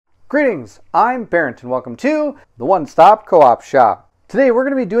Greetings, I'm Bairnt and welcome to the One Stop Co-op Shop. Today we're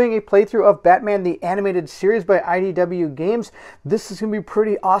going to be doing a playthrough of Batman the Animated Series by IDW Games. This is going to be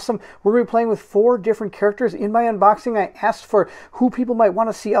pretty awesome. We're going to be playing with 4 different characters. In my unboxing I asked for who people might want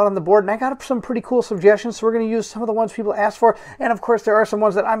to see out on the board, and I got some pretty cool suggestions, so we're going to use some of the ones people asked for, and of course there are some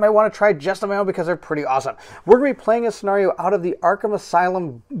ones that I might want to try just on my own because they're pretty awesome. We're going to be playing a scenario out of the Arkham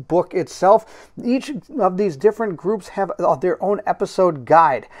Asylum book itself. Each of these different groups have their own episode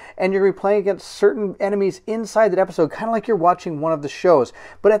guide, and you're going to be playing against certain enemies inside that episode, kind of like you're watching one of the shows.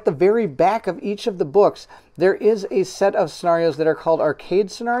 But at the very back of each of the books, there is a set of scenarios that are called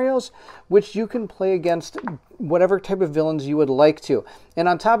arcade scenarios, which you can play against whatever type of villains you would like to. And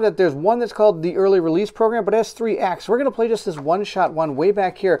on top of that, there's one that's called the Early Release Program, but it has 3 acts. We're going to play just this one-shot one way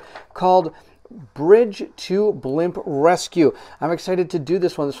back here called Bridge to Blimp Rescue. I'm excited to do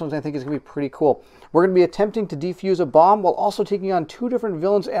this one. This one I think is going to be pretty cool. We're going to be attempting to defuse a bomb while also taking on 2 different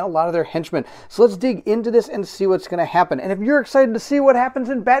villains and a lot of their henchmen. So let's dig into this and see what's going to happen. And if you're excited to see what happens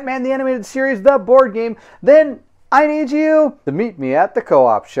in Batman the Animated Series, the board game, then I need you to meet me at the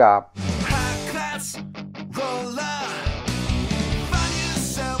co-op shop.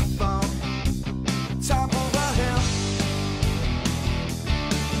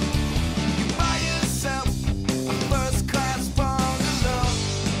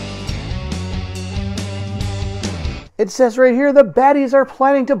 It says right here, the baddies are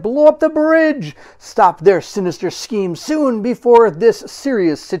planning to blow up the bridge. Stop their sinister scheme soon before this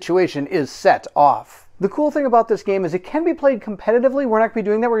serious situation is set off. The cool thing about this game is it can be played competitively. We're not going to be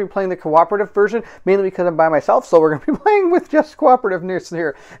doing that. We're going to be playing the cooperative version, mainly because I'm by myself, so we're going to be playing with just cooperativeness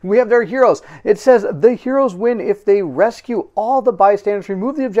here. We have their heroes. It says the heroes win if they rescue all the bystanders,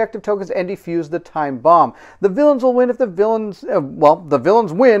 remove the objective tokens, and defuse the time bomb. The villains will win if the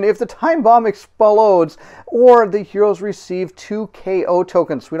villains win if the time bomb explodes, or the heroes receive 2 KO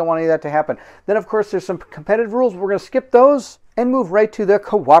tokens. We don't want any of that to happen. Then, of course, there's some competitive rules. We're going to skip those and move right to the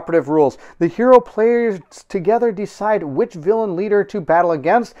cooperative rules. The hero players together decide which villain leader to battle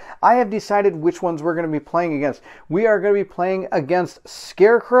against. I have decided which ones we're going to be playing against. We are going to be playing against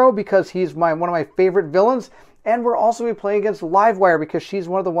Scarecrow because he's one of my favorite villains. And we're also going to be playing against Livewire because she's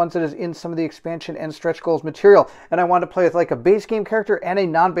one of the ones that is in some of the expansion and stretch goals material. And I wanted to play with like a base game character and a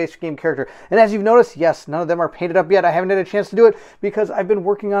non-base game character. And as you've noticed, yes, none of them are painted up yet. I haven't had a chance to do it because I've been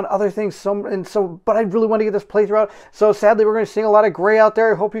working on other things. But I really want to get this playthrough out. So sadly, we're going to see a lot of gray out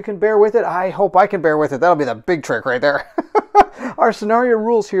there. I hope you can bear with it. I hope I can bear with it. That'll be the big trick right there. Our scenario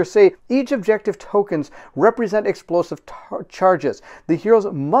rules here say each objective tokens represent explosive charges. The heroes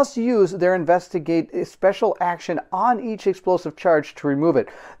must use their investigate special action on each explosive charge to remove it.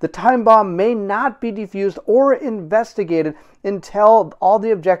 The time bomb may not be defused or investigated until all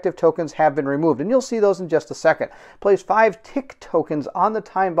the objective tokens have been removed. And you'll see those in just a second. Place 5 tick tokens on the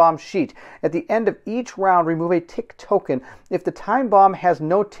time bomb sheet. At the end of each round, remove a tick token. If the time bomb has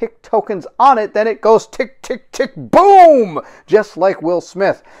no tick tokens on it, then it goes tick, tick, tick, boom! Just like Will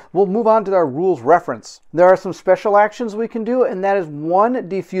Smith. We'll move on to our rules reference. There are some special actions we can do, and that is 1,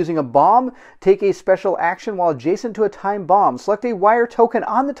 defusing a bomb. Take a special action while adjacent to a time bomb. Select a wire token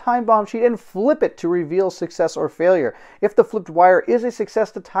on the time bomb sheet and flip it to reveal success or failure. If the flipped wire is a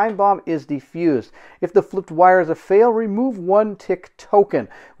success, the time bomb is defused. If the flipped wire is a fail, remove 1 tick token,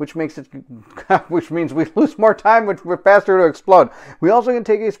 which means we lose more time, which we're faster to explode. We also can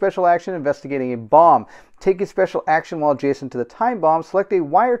take a special action investigating a bomb. Take a special action while adjacent to the time bomb. Select a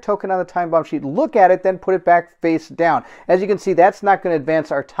wire token on the time bomb sheet. Look at it, then put it back face down. As you can see, that's not going to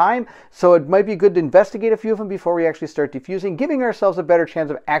advance our time, so it might be good to investigate a few of them before we actually start defusing, giving ourselves a better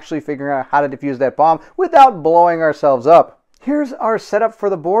chance of actually figuring out how to defuse that bomb without blowing ourselves up. Here's our setup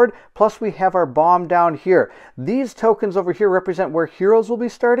for the board, plus we have our bomb down here. These tokens over here represent where heroes will be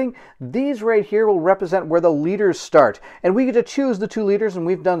starting. These right here will represent where the leaders start. And we get to choose the 2 leaders, and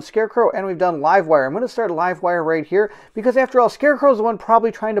we've done Scarecrow and we've done Livewire. I'm going to start Livewire right here, because after all, Scarecrow's the one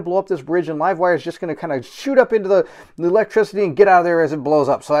probably trying to blow up this bridge, and Livewire is just going to kind of shoot up into the electricity and get out of there as it blows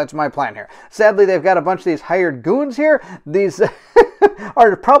up. So that's my plan here. Sadly, they've got a bunch of these hired goons here. These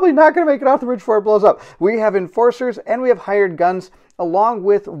are probably not going to make it off the bridge before it blows up. We have enforcers and we have hired guns, along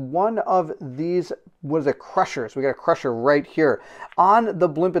with one of these, crushers. We got a crusher right here. On the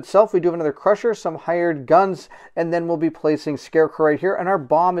blimp itself, we do have another crusher, some hired guns, and then we'll be placing Scarecrow right here, and our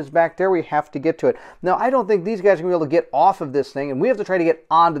bomb is back there. We have to get to it. Now, I don't think these guys are going to be able to get off of this thing, and we have to try to get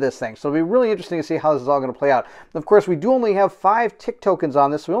onto this thing. So it'll be really interesting to see how this is all going to play out. Of course, we do only have 5 tick tokens on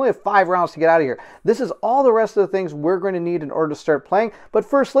this, so we only have 5 rounds to get out of here. This is all the rest of the things we're going to need in order to start playing. But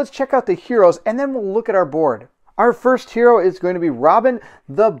first, let's check out the heroes, and then we'll look at our board. Our first hero is going to be Robin,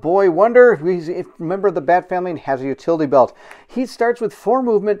 the Boy Wonder. He's a member of the Bat family and has a utility belt. He starts with 4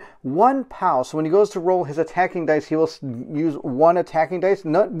 movement, 1 POW. So when he goes to roll his attacking dice, he will use 1 attacking dice.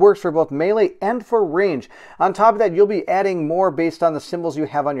 And that works for both melee and for range. On top of that, you'll be adding more based on the symbols you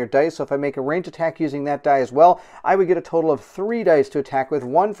have on your dice. So if I make a range attack using that die as well, I would get a total of 3 dice to attack with,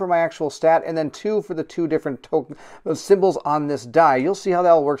 1 for my actual stat, and then 2 for the 2 different symbols on this die. You'll see how that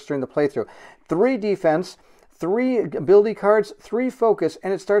all works during the playthrough. 3 defense, 3 ability cards, 3 focus,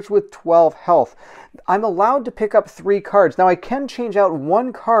 and it starts with 12 health. I'm allowed to pick up 3 cards. Now I can change out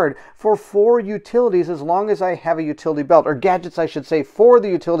 1 card for 4 utilities as long as I have a utility belt, or gadgets I should say, for the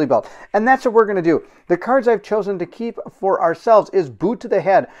utility belt. And that's what we're going to do. The cards I've chosen to keep for ourselves is Boot to the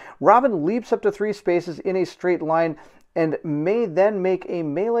Head. Robin leaps up to 3 spaces in a straight line and may then make a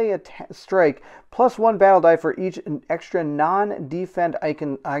melee strike plus 1 battle die for each extra non-defend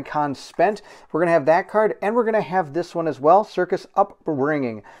icon spent. We're going to have that card, and we're going to have this one as well, Circus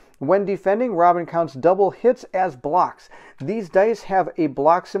Upbringing. When defending, Robin counts double hits as blocks. These dice have a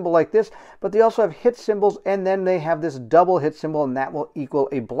block symbol like this, but they also have hit symbols, and then they have this double hit symbol, and that will equal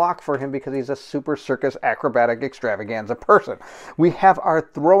a block for him because he's a super circus acrobatic extravaganza person. We have our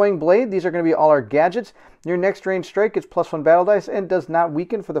throwing blade. These are going to be all our gadgets. Your next range strike gets plus 1 battle dice and does not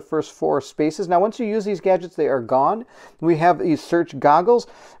weaken for the first 4 spaces. Now, once you use these gadgets, they are gone. We have these search goggles.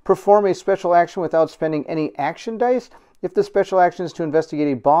 Perform a special action without spending any action dice. If the special action is to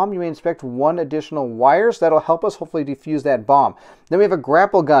investigate a bomb, you may inspect 1 additional wires. That'll help us hopefully defuse that bomb. Then we have a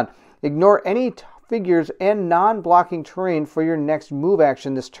grapple gun. Ignore any figures and non-blocking terrain for your next move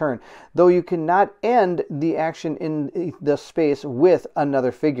action this turn, though you cannot end the action in the space with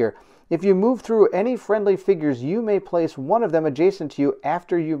another figure. If you move through any friendly figures, you may place 1 of them adjacent to you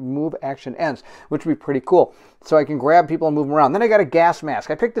after your move action ends, which would be pretty cool. So I can grab people and move them around. Then I got a gas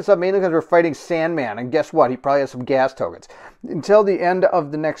mask. I picked this up mainly because we're fighting Sandman, and guess what? He probably has some gas tokens. Until the end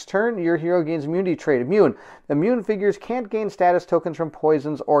of the next turn, your hero gains immunity trait, Immune. Immune figures can't gain status tokens from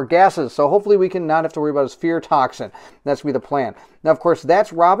poisons or gases, so hopefully we can not have to worry about his fear toxin. That's going to be the plan. Now, of course,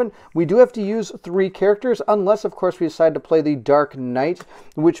 that's Robin. We do have to use 3 characters, unless, of course, we decide to play the Dark Knight,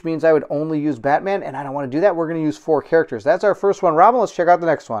 which means I would only use Batman, and I don't want to do that. We're going to use 4 characters. That's our first one. Robin, let's check out the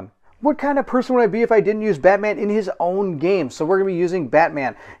next one. What kind of person would I be if I didn't use Batman in his own game? So we're going to be using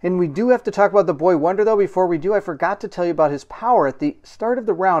Batman. And we do have to talk about the Boy Wonder, though. Before we do, I forgot to tell you about his power. At the start of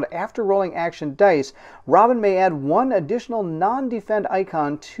the round, after rolling action dice, Robin may add 1 additional non-defend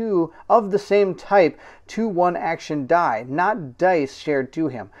icon of the same type to 1 action die, not dice shared to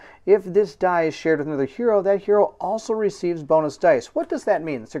him. If this die is shared with another hero, that hero also receives bonus dice. What does that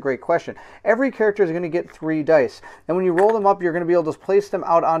mean? That's a great question. Every character is going to get 3 dice. And when you roll them up, you're going to be able to place them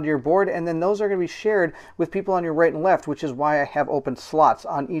out onto your board, and then those are going to be shared with people on your right and left, which is why I have open slots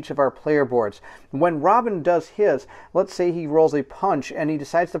on each of our player boards. When Robin does his, let's say he rolls a punch and he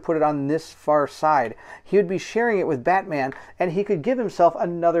decides to put it on this far side, he would be sharing it with Batman, and he could give himself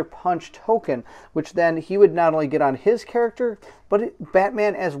another punch token, which then he would not only get on his character, but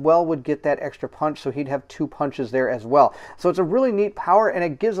Batman as well would get that extra punch, so he'd have 2 punches there as well. So it's a really neat power, and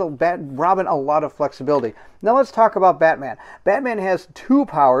it gives Robin a lot of flexibility. Now let's talk about Batman. Batman has 2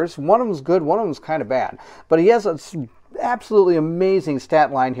 powers. One of them's good, one of them's kind of bad. But he has an absolutely amazing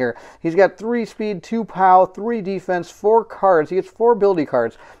stat line here. He's got 3 speed, 2 POW, 3 defense, 4 cards. He gets 4 ability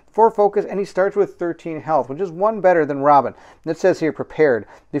cards, 4 focus, and he starts with 13 health, which is 1 better than Robin. And it says here, prepared.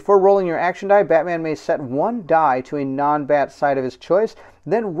 Before rolling your action die, Batman may set 1 die to a non-bat side of his choice,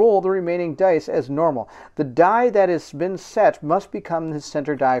 then roll the remaining dice as normal. The die that has been set must become his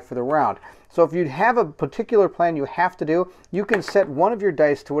center die for the round. So if you have a particular plan you have to do, you can set 1 of your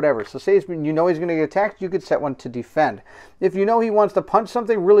dice to whatever. So say you know he's going to get attacked, you could set 1 to defend. If you know he wants to punch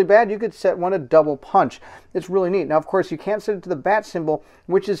something really bad, you could set 1 to double punch. It's really neat. Now, of course, you can't set it to the bat symbol,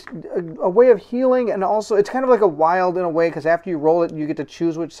 which is a way of healing, and also it's kind of like a wild in a way, because after you roll it, you get to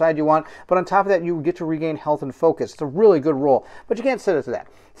choose which side you want. But on top of that, you get to regain health and focus. It's a really good roll, but you can't set it to that.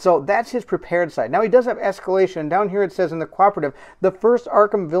 So that's his prepared side. Now he does have escalation. Down here it says in the cooperative, the first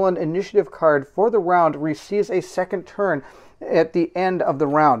Arkham Villain initiative card for the round receives a 2nd turn at the end of the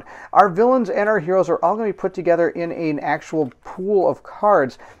round. Our villains and our heroes are all going to be put together in an actual pool of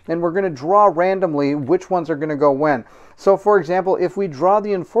cards, and we're going to draw randomly which ones are going to go when. So for example, if we draw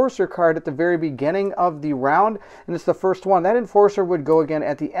the Enforcer card at the very beginning of the round, and it's the first one, that Enforcer would go again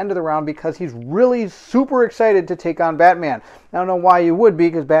at the end of the round because he's really super excited to take on Batman. I don't know why you would be,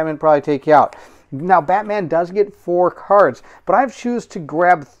 because Batman would probably take you out. Now Batman does get 4 cards, but I've chosen to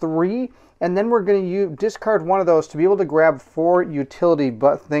grab 3, and then we're going to discard 1 of those to be able to grab 4 utility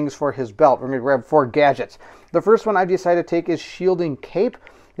things for his belt. We're going to grab 4 gadgets. The first one I've decided to take is Shielding Cape.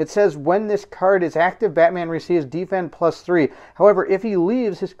 It says when this card is active, Batman receives defend +3. However, if he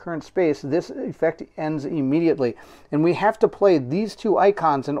leaves his current space, this effect ends immediately. And we have to play these two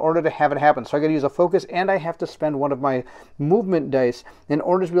icons in order to have it happen. So I got to use a focus, and I have to spend one of my movement dice in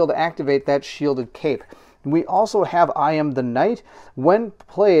order to be able to activate that shielded cape. We also have I Am the Knight. When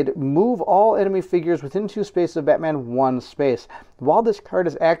played, move all enemy figures within 2 spaces of Batman 1 space. While this card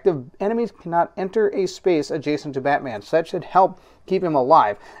is active, enemies cannot enter a space adjacent to Batman. So that should help keep him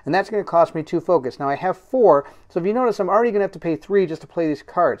alive. And that's going to cost me 2 focus. Now I have 4, so if you notice, I'm already going to have to pay 3 just to play these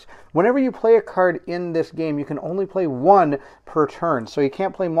cards. Whenever you play a card in this game, you can only play 1 per turn, so you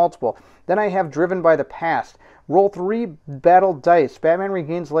can't play multiple. Then I have Driven by the Past. Roll 3 battle dice. Batman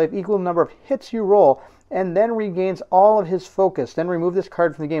regains life equal to the number of hits you roll, and then regains all of his focus. Then remove this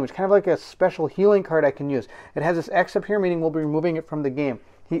card from the game. It's kind of like a special healing card I can use. It has this X up here, meaning we'll be removing it from the game.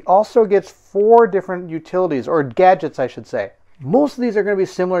 He also gets 4 different utilities, or gadgets I should say. Most of these are going to be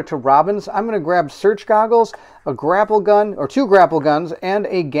similar to Robin's. I'm going to grab search goggles, a grapple gun, or 2 grapple guns, and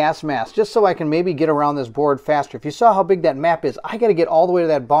a gas mask, just so I can maybe get around this board faster. If you saw how big that map is, I got to get all the way to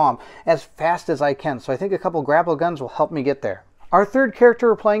that bomb as fast as I can. So I think a couple grapple guns will help me get there. Our third character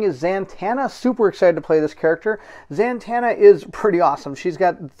we're playing is Zatanna. Super excited to play this character. Zatanna is pretty awesome. She's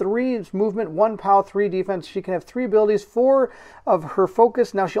got 3 movement, 1 power, 3 defense. She can have 3 abilities, 4 of her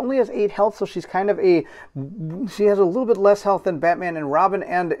focus. Now she only has 8 health, so she's kind of she has a little bit less health than Batman and Robin,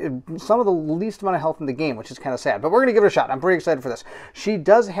 and some of the least amount of health in the game, which is kind of sad. But we're going to give it a shot. I'm pretty excited for this. She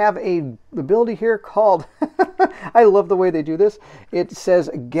does have a ability here called, I love the way they do this. It says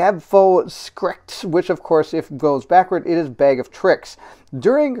Gabfo Skrecht, which of course, if it goes backward, it is Bag of Tricks.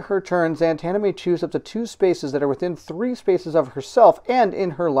 During her turn, Zatanna may choose up to 2 spaces that are within 3 spaces of herself and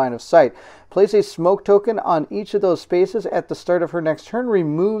in her line of sight. Place a smoke token on each of those spaces at the start of her next turn.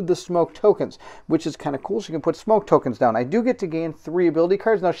 Remove the smoke tokens, which is kind of cool. She can put smoke tokens down. I do get to gain 3 ability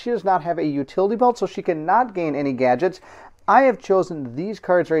cards. Now, she does not have a utility belt, so she cannot gain any gadgets. I have chosen these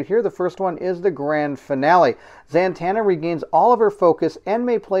cards right here. The first one is the Grand Finale. Zatanna regains all of her focus and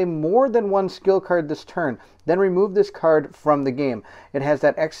may play more than 1 skill card this turn. Then remove this card from the game. It has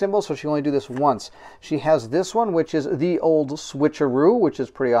that X symbol, so she can only do this once. She has this one, which is the old Switcheroo, which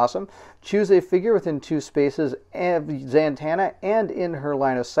is pretty awesome. Choose a figure within 2 spaces of Zatanna and in her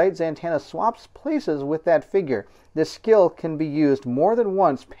line of sight. Zatanna swaps places with that figure. This skill can be used more than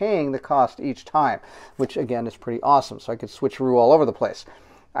once, paying the cost each time, which again is pretty awesome. So I could switcheroo all over the place.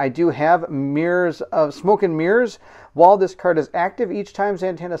 I do have Mirrors of Smoke and Mirrors. While this card is active, each time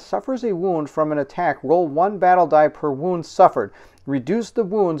Zatanna suffers a wound from an attack, roll 1 battle die per wound suffered. Reduce the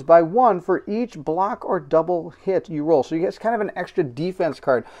wounds by 1 for each block or double hit you roll. So you get kind of an extra defense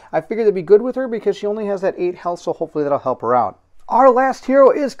card. I figured that'd be good with her because she only has that 8 health, so hopefully that'll help her out. Our last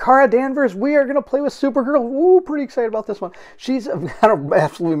hero is Kara Danvers. We are going to play with Supergirl. Woo, pretty excited about this one. She's got an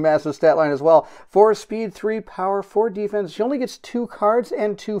absolutely massive stat line as well. 4 speed, 3 power, 4 defense. She only gets 2 cards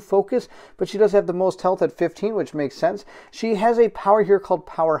and 2 focus, but she does have the most health at 15, which makes sense. She has a power here called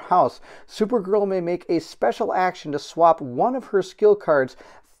Powerhouse. Supergirl may make a special action to swap one of her skill cards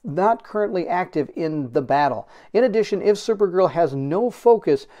not currently active in the battle. In addition, if Supergirl has no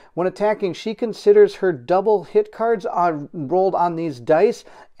focus when attacking, she considers her double hit cards rolled on these dice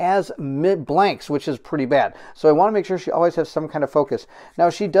as blanks, which is pretty bad. So I want to make sure she always has some kind of focus.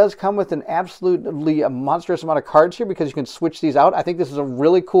 Now, she does come with an absolutely monstrous amount of cards here because you can switch these out. I think this is a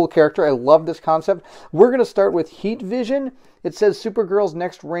really cool character. I love this concept. We're going to start with Heat Vision. It says Supergirl's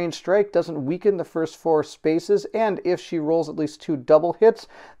next range strike doesn't weaken the first 4 spaces, and if she rolls at least 2 double hits,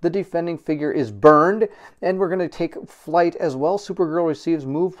 the defending figure is burned. And we're going to take Flight as well. Supergirl receives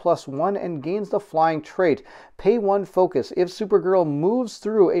move +1 and gains the flying trait. Pay 1 focus. If Supergirl moves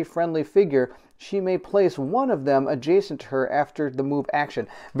through a friendly figure, she may place one of them adjacent to her after the move action.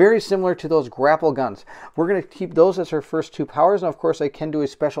 Very similar to those grapple guns. We're going to keep those as her first 2 powers, and of course I can do a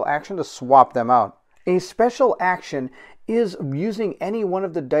special action to swap them out. A special action is using any one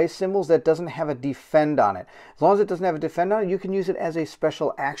of the dice symbols that doesn't have a defend on it. As long as it doesn't have a defend on it, you can use it as a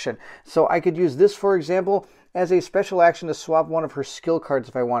special action. So I could use this, for example, as a special action to swap one of her skill cards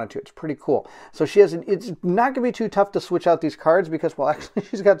if I wanted to. It's pretty cool. So she has, it's not going to be too tough to switch out these cards because, well, actually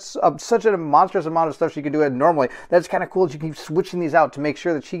she's got such a monstrous amount of stuff she can do it normally. That's kind of cool that you keep switching these out to make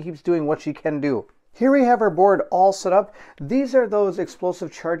sure that she keeps doing what she can do. Here we have our board all set up. These are those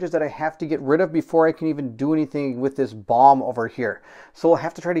explosive charges that I have to get rid of before I can even do anything with this bomb over here. So we'll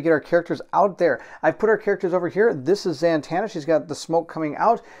have to try to get our characters out there. I've put our characters over here. This is Zatanna. She's got the smoke coming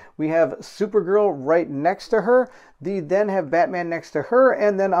out. We have Supergirl right next to her. We then have Batman next to her.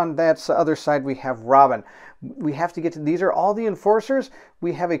 And then on that other side, we have Robin. We have to get to, these are all the enforcers.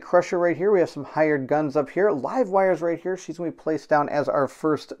 We have a Crusher right here. We have some hired guns up here. Live Wires right here. She's going to be placed down as our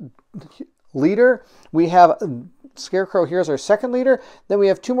first leader. We have Scarecrow here as our second leader. Then we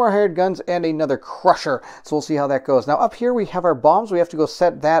have two more hired guns and another Crusher. So we'll see how that goes. Now up here we have our bombs. We have to go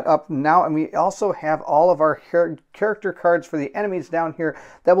set that up now. And we also have all of our character cards for the enemies down here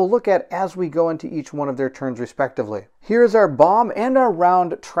that we'll look at as we go into each one of their turns respectively. Here's our bomb and our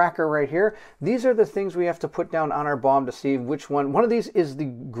round tracker right here. These are the things we have to put down on our bomb to see which one. One of these is the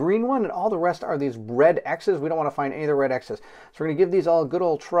green one and all the rest are these red X's. We don't want to find any of the red X's. So we're going to give these all a good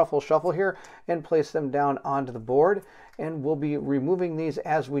old truffle shuffle here and place them down onto the board. And we'll be removing these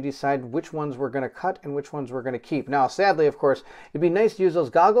as we decide which ones we're going to cut and which ones we're going to keep. Now, sadly, of course, it'd be nice to use those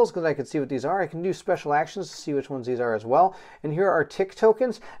goggles because I can see what these are. I can do special actions to see which ones these are as well. And here are tick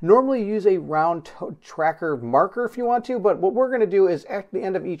tokens. Normally use a round tracker marker if you want to, but what we're going to do is at the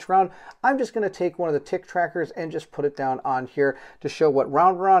end of each round, I'm just going to take one of the tick trackers and just put it down on here to show what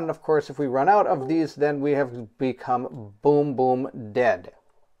round we're on. And of course, if we run out of these, then we have become boom, boom, dead.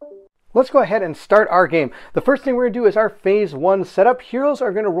 Let's go ahead and start our game. The first thing we're going to do is our phase 1 setup. Heroes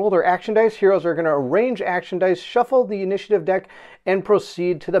are going to roll their action dice. Heroes are going to arrange action dice, shuffle the initiative deck, and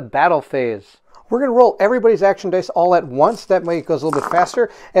proceed to the battle phase. We're going to roll everybody's action dice all at once. That way it goes a little bit faster.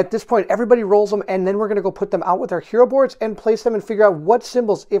 At this point, everybody rolls them, and then we're going to go put them out with our hero boards and place them and figure out what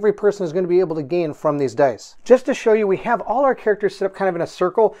symbols every person is going to be able to gain from these dice. Just to show you, we have all our characters set up kind of in a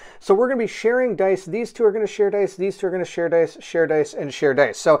circle. So we're going to be sharing dice. These two are going to share dice. These two are going to share dice, and share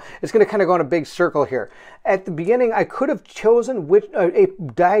dice. So it's going to kind of go in a big circle here. At the beginning, I could have chosen which a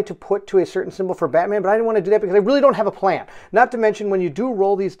die to put to a certain symbol for Batman, but I didn't want to do that because I really don't have a plan. Not to mention, when you do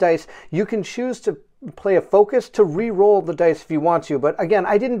roll these dice, you can choose to play a focus to re-roll the dice if you want to. But again,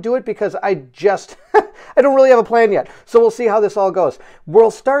 I didn't do it because I just, I don't really have a plan yet. So we'll see how this all goes. We'll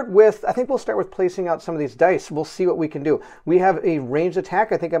start with, I think we'll start with placing out some of these dice. We'll see what we can do. We have a ranged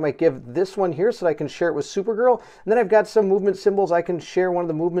attack. I think I might give this one here so that I can share it with Supergirl. And then I've got some movement symbols. I can share one of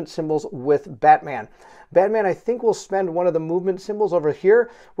the movement symbols with Batman. Batman, I think we'll spend one of the movement symbols over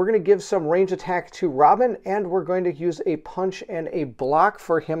here. We're going to give some range attack to Robin, and we're going to use a punch and a block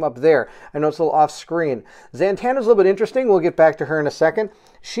for him up there. I know it's a little off screen. Zatanna's a little bit interesting. We'll get back to her in a second.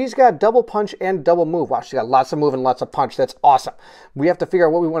 She's got double punch and double move. Wow, she's got lots of move and lots of punch. That's awesome. We have to figure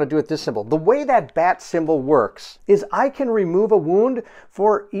out what we want to do with this symbol. The way that bat symbol works is I can remove a wound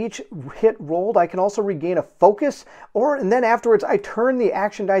for each hit rolled. I can also regain a focus, and then afterwards I turn the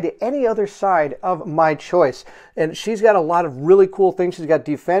action die to any other side of my choice. And she's got a lot of really cool things. She's got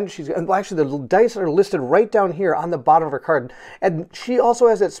defend. Well, actually, the dice are listed right down here on the bottom of her card. And she also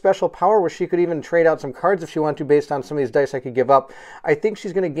has that special power where she could even trade out some cards if she wanted to based on some of these dice I could give up. I think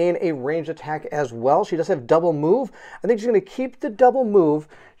she's going to gain a range attack as well. She does have double move. I think she's going to keep the double move.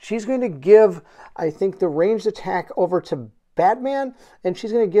 She's going to give, I think, the ranged attack over to Batman, and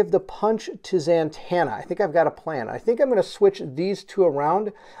she's going to give the punch to Zatanna. I think I've got a plan. I think I'm going to switch these two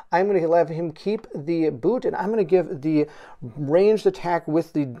around. I'm going to have him keep the boot, and I'm going to give the ranged attack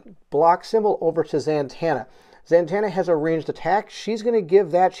with the block symbol over to Zatanna. Zatanna has a ranged attack. She's going to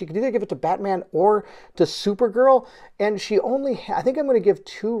give that. She could either give it to Batman or to Supergirl, and she only, I think I'm going to give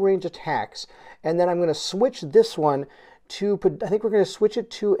 2 ranged attacks, and then I'm going to switch this one to, I think we're going to switch it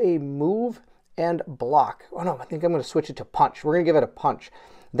to a move and block. Oh no, I think I'm going to switch it to punch. We're going to give it a punch.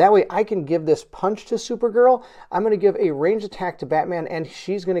 That way I can give this punch to Supergirl. I'm going to give a ranged attack to Batman, and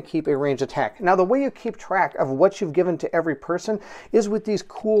she's going to keep a ranged attack. Now, the way you keep track of what you've given to every person is with these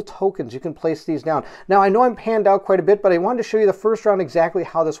cool tokens. You can place these down. Now, I know I'm panned out quite a bit, but I wanted to show you the first round exactly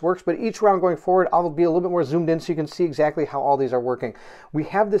how this works, but each round going forward, I'll be a little bit more zoomed in so you can see exactly how all these are working. We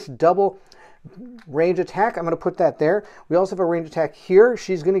have this double range attack. I'm going to put that there. We also have a range attack here.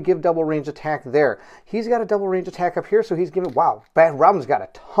 She's going to give double range attack there. He's got a double range attack up here, so he's giving, wow, Robin's got a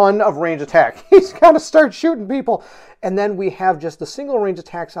ton of range attack. He's got to start shooting people. And then we have just the single range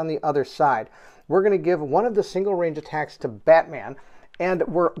attacks on the other side. We're going to give one of the single range attacks to Batman, and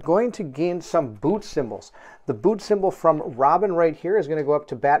we're going to gain some boot symbols. The boot symbol from Robin right here is going to go up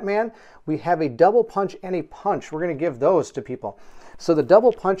to Batman. We have a double punch and a punch. We're going to give those to people. So the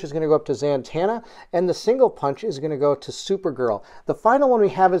double punch is going to go up to Zatanna, and the single punch is going to go to Supergirl. The final one we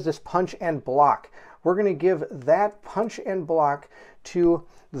have is this punch and block. we're going to give that punch and block to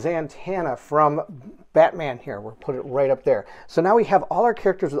Zatanna from Batman here. We'll put it right up there. So now we have all our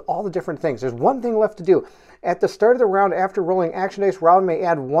characters with all the different things. There's one thing left to do. At the start of the round, after rolling action dice, Robin may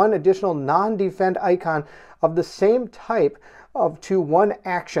add one additional non-defend icon of the same type to one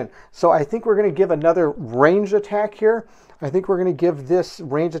action. So I think we're going to give another ranged attack here. I think we're going to give this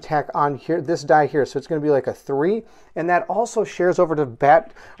range attack on here, this die here. So it's going to be like a 3. And that also shares over to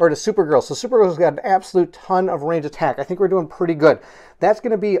Supergirl. So Supergirl's got an absolute ton of range attack. I think we're doing pretty good. That's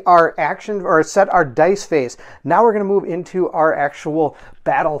going to be our action, or set our dice phase. Now we're going to move into our actual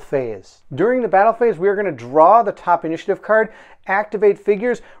battle phase. During the battle phase, we are going to draw the top initiative card, activate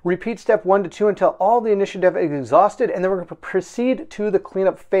figures, repeat step 1 to 2 until all the initiative is exhausted, and then we're going to proceed to the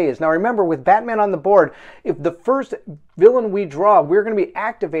cleanup phase. Now remember, with Batman on the board, if the first villain we draw, we're going to be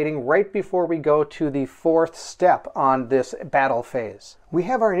activating right before we go to the 4th step on this battle phase. We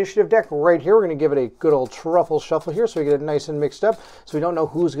have our initiative deck right here. We're going to give it a good old truffle shuffle here so we get it nice and mixed up so we don't know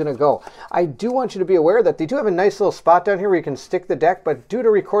who's going to go. I do want you to be aware that they do have a nice little spot down here where you can stick the deck, but due to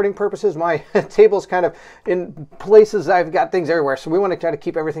recording purposes, my table's kind of in places I've got things everywhere. So we want to try to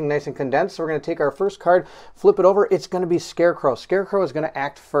keep everything nice and condensed. So we're going to take our first card, flip it over. It's going to be Scarecrow. Scarecrow is going to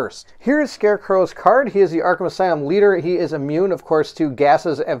act first. Here is Scarecrow's card. He is the Arkham Asylum leader. He is immune, of course, to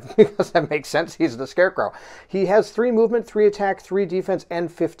gases because that makes sense. He's the Scarecrow. He has 3 movement, 3 attack, 3 defense,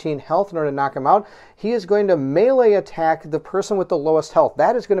 and 15 health in order to knock him out. He is going to melee attack the person with the lowest health.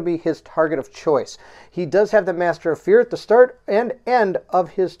 That is going to be his target of choice. He does have the Master of Fear at the start and end of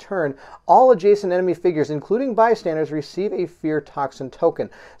his turn. All adjacent enemy figures, including bystanders, receive a Fear Toxin token.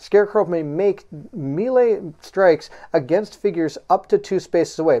 Scarecrow may make melee strikes against figures up to 2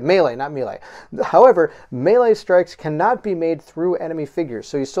 spaces away. Melee, not melee. However, melee strikes cannot be made through enemy figures,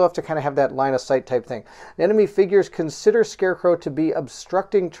 so you still have to kind of have that line of sight type thing. Enemy figures consider Scarecrow to be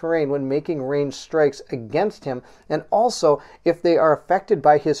obstructing terrain when making ranged strikes against him, and also if they are affected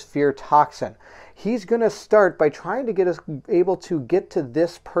by his Fear Toxin. He's going to start by trying to get us able to get to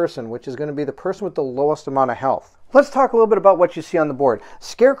this person, which is going to be the person with the lowest amount of health. Let's talk a little bit about what you see on the board.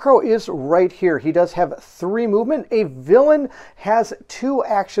 Scarecrow is right here. He does have 3 movement. A villain has 2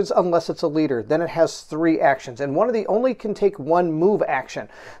 actions unless it's a leader. Then it has 3 actions. And one of the only can take 1 move action.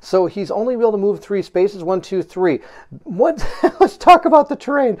 So he's only able to move 3 spaces. 1, 2, 3. Let's talk about the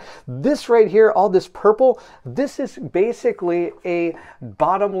terrain. This right here, all this purple, this is basically a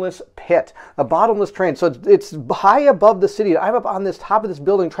bottomless pit. A bottomless terrain. So it's high above the city. I'm up on this top of this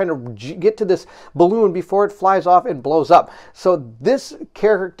building trying to get to this balloon before it flies off and blows up. So this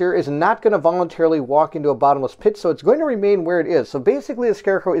character is not going to voluntarily walk into a bottomless pit, so it's going to remain where it is. So basically the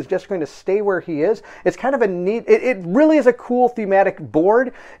Scarecrow is just going to stay where he is. It's kind of a neat, it really is a cool thematic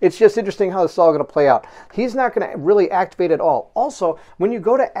board. It's just interesting how this is all going to play out. He's not going to really activate at all. Also, when you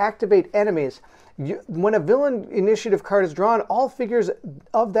go to activate enemies, when a villain initiative card is drawn, all figures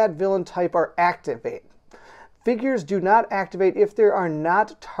of that villain type are activate. Figures do not activate if there are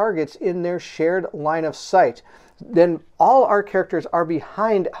not targets in their shared line of sight. Then all our characters are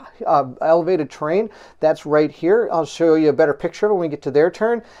behind elevated terrain. That's right here. I'll show you a better picture of it when we get to their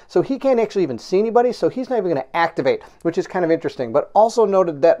turn. So he can't actually even see anybody, so he's not even going to activate, which is kind of interesting. But also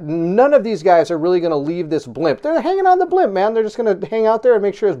noted that none of these guys are really going to leave this blimp. They're hanging on the blimp, man. They're just going to hang out there and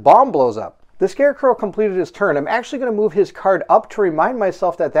make sure his bomb blows up. The Scarecrow completed his turn. I'm actually going to move his card up to remind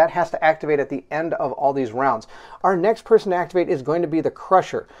myself that that has to activate at the end of all these rounds. Our next person to activate is going to be the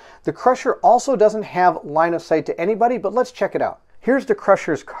Crusher. The Crusher also doesn't have line of sight to anybody, but let's check it out. Here's the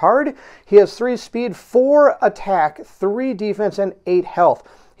Crusher's card. He has 3 speed, 4 attack, 3 defense, and 8 health.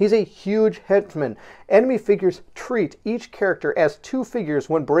 He's a huge headsman. Enemy figures treat each character as 2 figures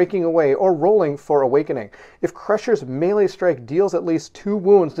when breaking away or rolling for awakening. If Crusher's melee strike deals at least 2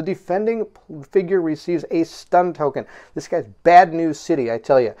 wounds, the defending figure receives a stun token. This guy's bad news city, I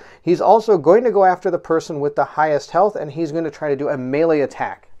tell you. He's also going to go after the person with the highest health, and he's going to try to do a melee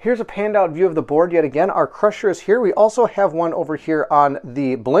attack. Here's a panned out view of the board yet again. Our Crusher is here. We also have one over here on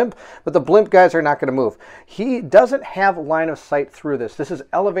the blimp, but the blimp guys are not going to move. He doesn't have line of sight through this. This is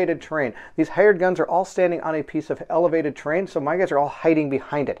elevated terrain. These hired guns are all standing on a piece of elevated terrain, so my guys are all hiding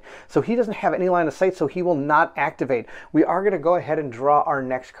behind it. So he doesn't have any line of sight, so he will not activate. We are going to go ahead and draw our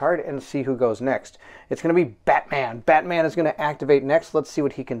next card and see who goes next. It's going to be Batman. Batman is going to activate next. Let's see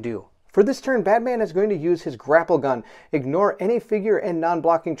what he can do. For this turn, Batman is going to use his grapple gun. Ignore any figure and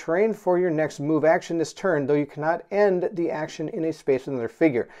non-blocking terrain for your next move action this turn, though you cannot end the action in a space with another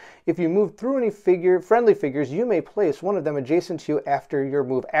figure. If you move through any friendly figures, you may place one of them adjacent to you after your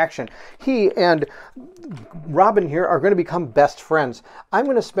move action. He and Robin here are going to become best friends. I'm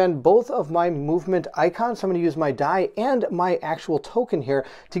going to spend both of my movement icons. So I'm going to use my die and my actual token here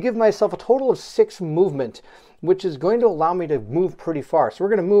to give myself a total of 6 movement, which is going to allow me to move pretty far. So we're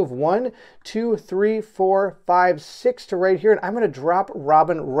going to move 1, 2, 3, 4, 5, 6 to right here, and I'm going to drop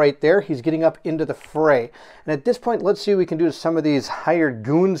Robin right there. He's getting up into the fray. And at this point, let's see what we can do to some of these hired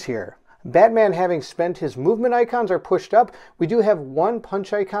goons here. Batman, having spent his movement icons, are pushed up. We do have one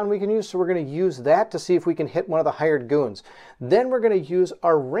punch icon we can use, so we're going to use that to see if we can hit one of the hired goons. Then we're going to use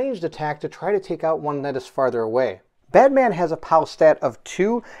our ranged attack to try to take out one that is farther away. Batman has a POW stat of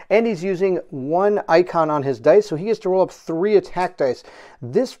 2, and he's using 1 icon on his dice, so he gets to roll up 3 attack dice.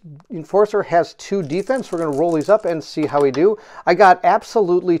 This Enforcer has 2 defense. We're going to roll these up and see how we do. I got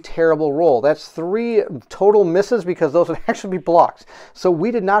absolutely terrible roll. That's 3 total misses because those would actually be blocks. So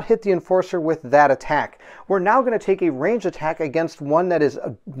we did not hit the Enforcer with that attack. We're now going to take a ranged attack against one that is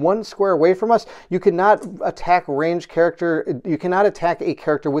 1 square away from us. You cannot attack ranged character. You cannot attack a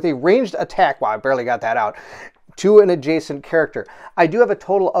character with a ranged attack. Wow, I barely got that out. To an adjacent character. I do have a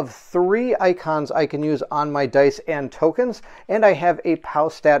total of 3 icons I can use on my dice and tokens, and I have a POW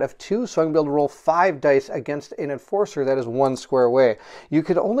stat of 2, so I'm going to be able to roll 5 dice against an Enforcer that is 1 square away. You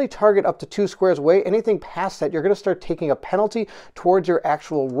can only target up to 2 squares away. Anything past that, you're going to start taking a penalty towards your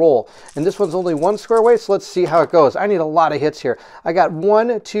actual roll. And this one's only 1 square away, so let's see how it goes. I need a lot of hits here. I got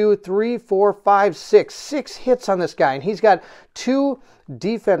 1, 2, 3, 4, 5, 6. 6 hits on this guy, and he's got 2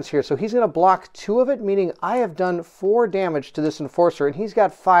 defense here, so he's going to block 2 of it, meaning I have done 4 damage to this Enforcer, and he's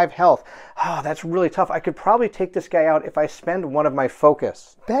got 5 health. Oh, that's really tough. I could probably take this guy out if I spend one of my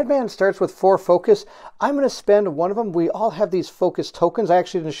focus. Batman starts with 4 focus. I'm going to spend one of them. We all have these focus tokens. I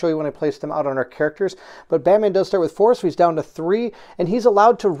actually didn't show you when I placed them out on our characters, but Batman does start with 4, so he's down to 3, and he's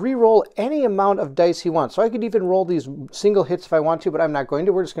allowed to re-roll any amount of dice he wants. So I could even roll these single hits if I want to, but I'm not going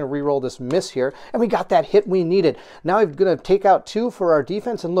to. We're just going to re-roll this miss here, and we got that hit we needed. Now I'm going to take out 2 for our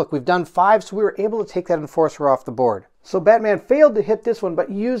defense, and look, we've done 5, so we were able to take that Enforcer off the board. So Batman failed to hit this one, but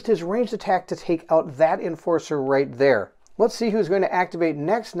used his ranged attack to take out that Enforcer right there. Let's see who's going to activate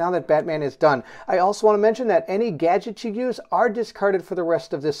next now that Batman is done. I also want to mention that any gadgets you use are discarded for the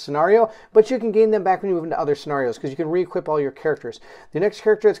rest of this scenario, but you can gain them back when you move into other scenarios because you can re-equip all your characters. The next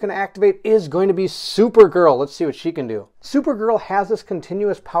character that's going to activate is going to be Supergirl. Let's see what she can do. Supergirl has this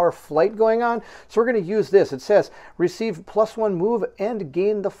continuous power flight going on, so we're going to use this. It says, receive +1 move and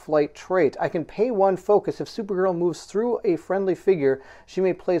gain the flight trait. I can pay 1 focus. If Supergirl moves through a friendly figure, she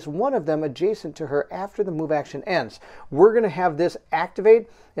may place one of them adjacent to her after the move action ends. We're going to have this activate,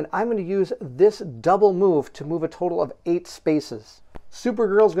 and I'm going to use this double move to move a total of 8 spaces.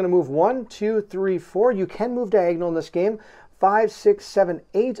 Supergirl is going to move 1, 2, 3, 4. You can move diagonal in this game. 5, 6, 7,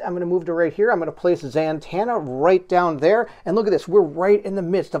 8. I'm going to move to right here. I'm going to place Zatanna right down there. And look at this. We're right in the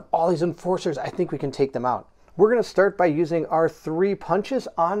midst of all these Enforcers. I think we can take them out. We're going to start by using our 3 punches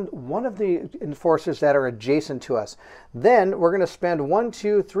on one of the Enforcers that are adjacent to us. Then we're going to spend 1,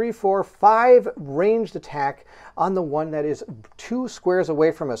 2, 3, 4, 5 ranged attack on the one that is 2 squares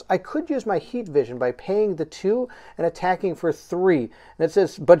away from us. I could use my heat vision by paying the 2 and attacking for 3. And it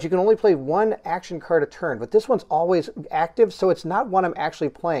says, but you can only play 1 action card a turn. But this one's always active, so it's not one I'm actually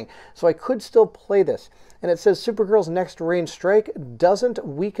playing. So I could still play this. And it says Supergirl's next range strike doesn't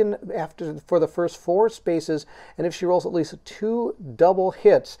weaken for the first 4 spaces, and if she rolls at least 2 double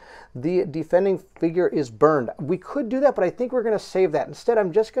hits, the defending figure is burned. We could do that, but I think we're going to save that. Instead,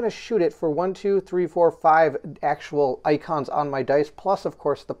 I'm just going to shoot it for 1, 2, 3, 4, 5 actual icons on my dice, plus, of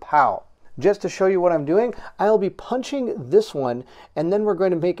course, the POW. Just to show you what I'm doing, I'll be punching this one, and then we're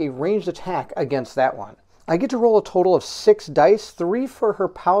going to make a ranged attack against that one. I get to roll a total of 6 dice, 3 for her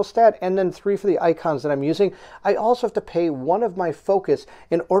POW stat, and then 3 for the icons that I'm using. I also have to pay 1 of my focus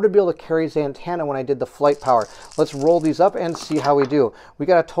in order to be able to carry Zatanna when I did the flight power. Let's roll these up and see how we do. We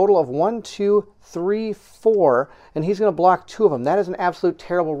got a total of 1, 2, 3, 4, and he's going to block 2 of them. That is an absolute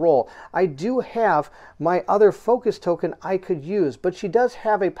terrible roll. I do have my other focus token I could use, but she does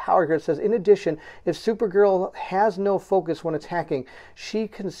have a power here. It says, in addition, if Supergirl has no focus when attacking, she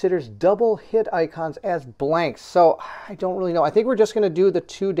considers double hit icons as blanks. So I don't really know. I think we're just going to do the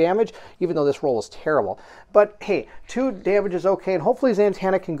 2 damage, even though this roll is terrible. But hey, 2 damage is okay, and hopefully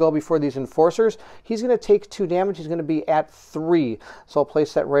Zatanna can go before these Enforcers. He's going to take 2 damage. He's going to be at 3, so I'll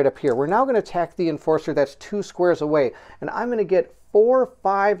place that right up here. We're now going to attack the Enforcer that's 2 squares away, and I'm going to get 4,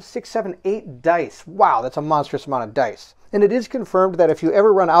 5, 6, 7, 8 dice. Wow, that's a monstrous amount of dice. And it is confirmed that if you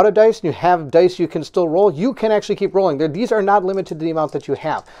ever run out of dice and you have dice you can still roll, you can actually keep rolling. These are not limited to the amount that you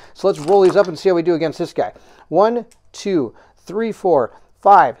have. So let's roll these up and see how we do against this guy. 1, 2, 3, 4,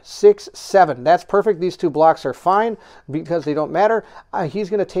 5, 6, 7. That's perfect. These 2 blocks are fine because they don't matter. He's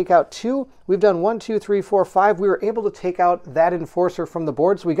going to take out 2. We've done 1, 2, 3, 4, 5. We were able to take out that enforcer from the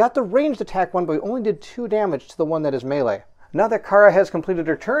board. So we got the ranged attack one, but we only did 2 damage to the one that is melee. Now that Kara has completed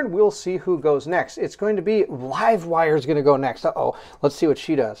her turn, we'll see who goes next. It's going to be Livewire's going to go next. Uh-oh. Let's see what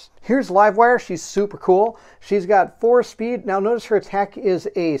she does. Here's Livewire. She's super cool. She's got 4 speed. Now notice her attack is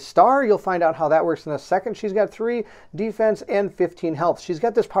a star. You'll find out how that works in a second. She's got 3 defense and 15 health. She's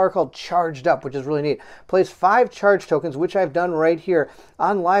got this power called Charged Up, which is really neat. Plays 5 charge tokens, which I've done right here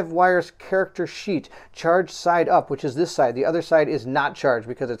on Livewire's character sheet. Charged side up, which is this side. The other side is not charged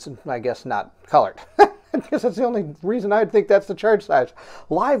because it's, I guess, not colored. I guess that's the only reason I'd think that's the charge size.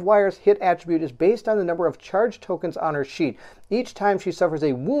 Livewire's hit attribute is based on the number of charge tokens on her sheet. Each time she suffers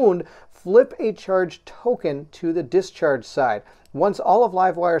a wound, flip a charge token to the discharge side. Once all of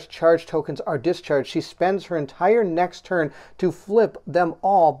Livewire's charge tokens are discharged, she spends her entire next turn to flip them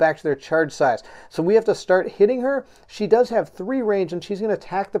all back to their charge size. So we have to start hitting her. She does have 3 range, and she's going to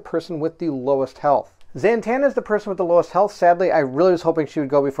attack the person with the lowest health. Zantana is the person with the lowest health. Sadly, I really was hoping she would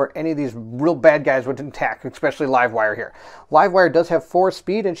go before any of these real bad guys would attack, especially Livewire here. Livewire does have 4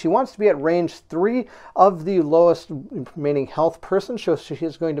 speed, and she wants to be at range 3 of the lowest remaining health person. So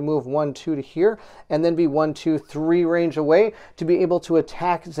she's going to move 1, 2 to here, and then be 1, 2, 3 range away to be able to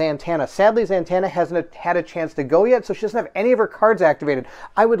attack Zantana. Sadly, Zantana hasn't had a chance to go yet, so she doesn't have any of her cards activated.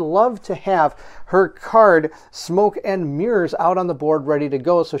 I would love to have her card Smoke and Mirrors out on the board ready to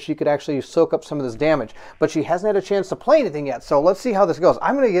go so she could actually soak up some of this damage. But she hasn't had a chance to play anything yet, so let's see how this goes.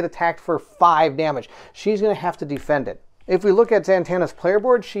 I'm going to get attacked for 5 damage. She's going to have to defend it. If we look at Zantana's player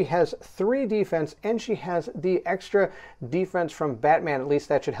board, she has 3 defense, and she has the extra defense from Batman. At least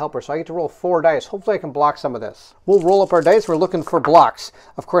that should help her. So I get to roll 4 dice. Hopefully I can block some of this. We'll roll up our dice. We're looking for blocks.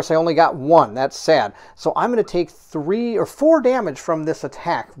 Of course, I only got 1. That's sad. So I'm going to take 3 or 4 damage from this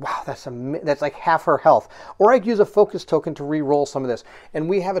attack. Wow, that's like half her health. Or I could use a focus token to re-roll some of this. And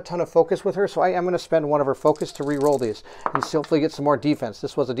we have a ton of focus with her, so I am going to spend one of her focus to re-roll these and hopefully get some more defense.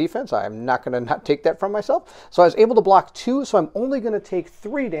 This was a defense. I'm not going to not take that from myself. So I was able to block 2, so I'm only going to take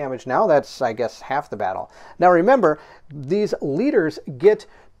 3 damage now. That's, I guess, half the battle. Now remember, these leaders get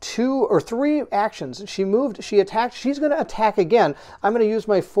 2 or 3 actions. She moved, she attacked, she's going to attack again. I'm going to use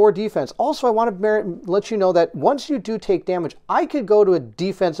my 4 defense. Also, I want to let you know that once you do take damage, I could go to a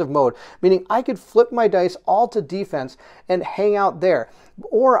defensive mode, meaning I could flip my dice all to defense and hang out there.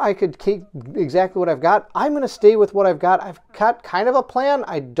 Or I could keep exactly what I've got. I'm going to stay with what I've got. I've got kind of a plan.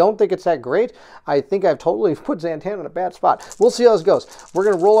 I don't think it's that great. I think I've totally put Zantana in a bad spot. We'll see how this goes. We're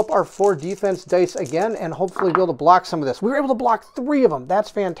going to roll up our 4 defense dice again and hopefully be able to block some of this. We were able to block 3 of them.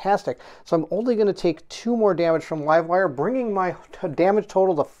 That's fantastic. So I'm only going to take 2 more damage from Livewire, bringing my damage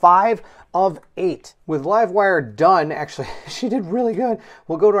total to 5 of 8. With Livewire done, actually, she did really good.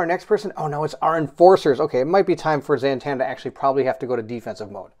 We'll go to our next person. Oh no, it's our enforcers. Okay, it might be time for Zantana to actually probably have to go to defensive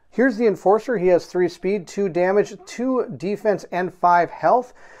mode. Here's the enforcer. He has 3 speed, 2 damage, 2 defense, and 5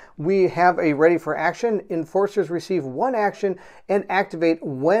 health. We have a ready for action. Enforcers receive 1 action and activate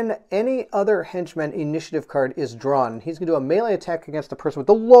when any other henchman initiative card is drawn. He's going to do a melee attack against the person with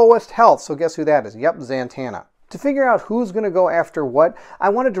the lowest health. So guess who that is? Yep, Zantana. To figure out who's going to go after what, I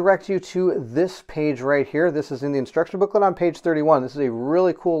want to direct you to this page right here. This is in the instruction booklet on page 31. This is a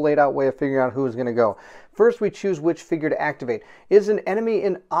really cool laid out way of figuring out who's going to go. First, we choose which figure to activate. Is an enemy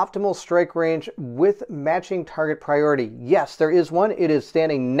in optimal strike range with matching target priority? Yes, there is one. It is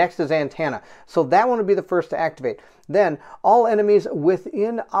standing next to Zantana. So that one would be the first to activate. Then, all enemies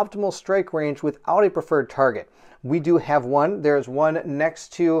within optimal strike range without a preferred target. We do have one. There's one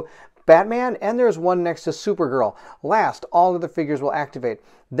next to Batman, and there's one next to Supergirl. Last, all of the figures will activate.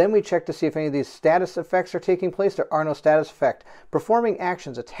 Then we check to see if any of these status effects are taking place. There are no status effect. Performing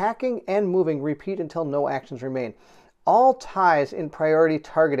actions, attacking and moving, repeat until no actions remain. All ties in priority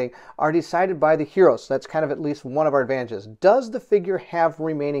targeting are decided by the heroes. That's kind of at least one of our advantages. Does the figure have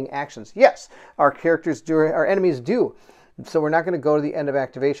remaining actions? Yes, our characters do, our enemies do. So we're not going to go to the end of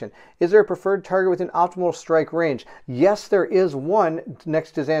activation. Is there a preferred target within optimal strike range? Yes, there is one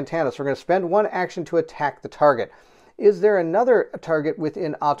next to Zantana. So we're going to spend 1 action to attack the target. Is there another target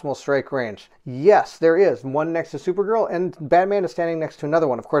within optimal strike range? Yes, there is. One next to Supergirl, and Batman is standing next to another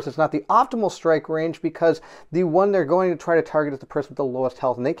one. Of course, it's not the optimal strike range because the one they're going to try to target is the person with the lowest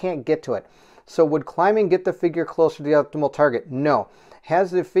health, and they can't get to it. So would climbing get the figure closer to the optimal target? No.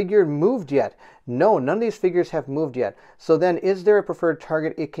 Has the figure moved yet? No, none of these figures have moved yet. So then, is there a preferred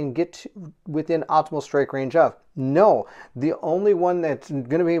target it can get to within optimal strike range of? No. The only one that's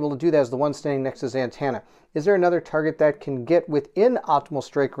going to be able to do that is the one standing next to Zatanna. Is there another target that can get within optimal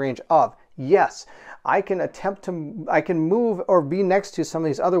strike range of? Yes. I can move or be next to some of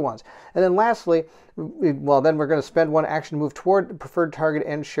these other ones. And then lastly, well, then we're going to spend one action move toward the preferred target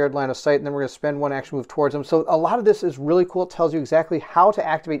and shared line of sight, and then we're going to spend one action move towards them. So a lot of this is really cool. It tells you exactly how to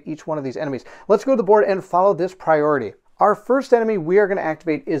activate each one of these enemies. Let's go to the board and follow this priority. Our first enemy we are going to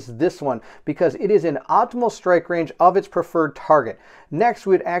activate is this one because it is in optimal strike range of its preferred target. Next,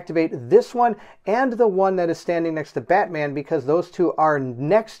 we would activate this one and the one that is standing next to Batman because those two are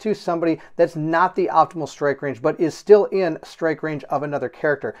next to somebody that's not the optimal strike range but is still in strike range of another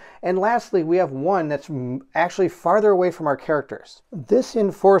character. And lastly, we have one that's actually farther away from our characters. This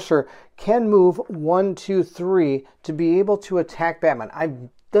Enforcer can move 1, 2, 3 to be able to attack Batman.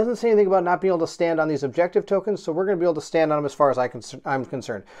 Doesn't say anything about not being able to stand on these objective tokens, so we're going to be able to stand on them as far as I'm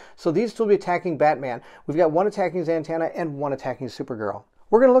concerned. So these two will be attacking Batman. We've got one attacking Zatanna and one attacking Supergirl.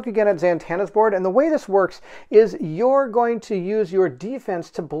 We're going to look again at Zatanna's board, and the way this works is you're going to use your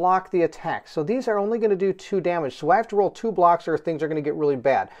defense to block the attack. So these are only going to do 2 damage, so I have to roll 2 blocks or things are going to get really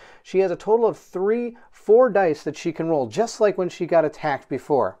bad. She has a total of 4 dice that she can roll, just like when she got attacked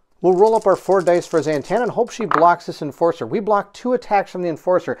before. We'll roll up our 4 dice for Zatanna and hope she blocks this Enforcer. We blocked 2 attacks from the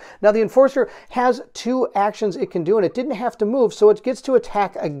Enforcer. Now the Enforcer has 2 actions it can do, and it didn't have to move, so it gets to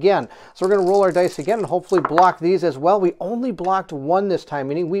attack again. So we're going to roll our dice again and hopefully block these as well. We only blocked 1 this time,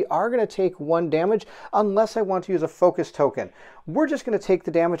 meaning we are going to take 1 damage unless I want to use a focus token. We're just going to take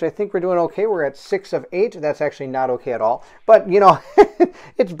the damage. I think we're doing okay. We're at 6 of 8. That's actually not okay at all. But, you know,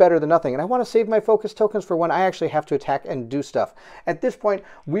 it's better than nothing. And I want to save my focus tokens for when I actually have to attack and do stuff. At this point,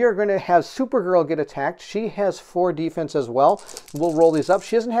 we are going to have Supergirl get attacked. She has 4 defense as well. We'll roll these up.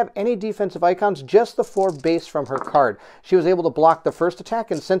 She doesn't have any defensive icons, just the 4 base from her card. She was able to block the first attack,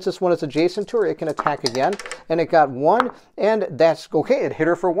 and since this one is adjacent to her, it can attack again. And it got 1, and that's okay. It hit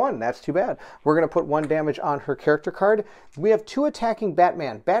her for 1. That's too bad. We're going to put 1 damage on her character card. We have 2 attacking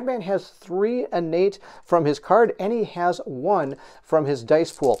Batman. Batman has 3 innate from his card, and he has 1 from his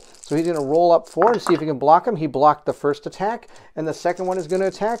dice pool. So he's going to roll up 4 and see if he can block him. He blocked the first attack, and the second one is going to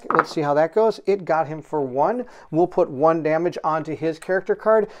attack. Let's see how that goes. It got him for 1. We'll put 1 damage onto his character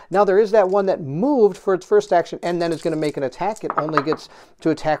card. Now there is that one that moved for its first action and then is going to make an attack. It only gets to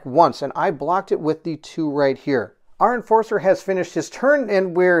attack once, and I blocked it with the 2 right here. Our Enforcer has finished his turn,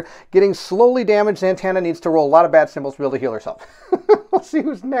 and we're getting slowly damaged. Zatanna needs to roll a lot of bad symbols to be able to heal herself. Let's see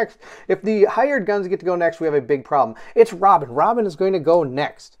who's next. If the hired guns get to go next, we have a big problem. It's Robin. Robin is going to go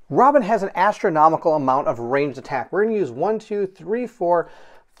next. Robin has an astronomical amount of ranged attack. We're going to use 1, 2, 3, 4,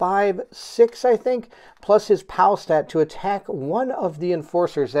 5, 6, I think, plus his POW stat to attack one of the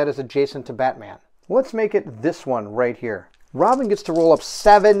Enforcers that is adjacent to Batman. Let's make it this one right here. Robin gets to roll up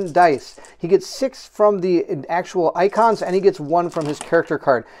 7 dice. He gets 6 from the actual icons, and he gets 1 from his character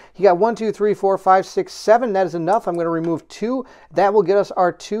card. He got 1, 2, 3, 4, 5, 6, 7. That is enough. I'm going to remove 2. That will get us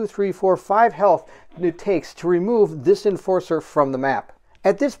our 2, 3, 4, 5 health it takes to remove this Enforcer from the map.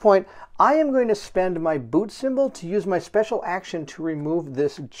 At this point, I am going to spend my boot symbol to use my special action to remove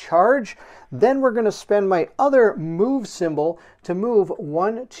this charge. Then we're going to spend my other move symbol to move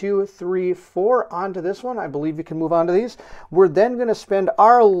 1, 2, 3, 4 onto this one. I believe you can move onto these. We're then going to spend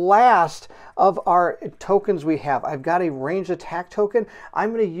our last of our tokens we have. I've got a ranged attack token.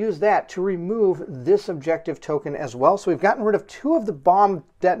 I'm going to use that to remove this objective token as well. So we've gotten rid of 2 of the bomb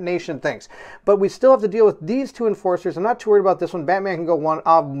detonation things. But we still have to deal with these 2 Enforcers. I'm not too worried about this one. Batman can go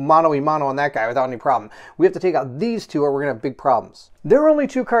mano-a-mano on that guy without any problem. We have to take out these 2 or we're going to have big problems. There are only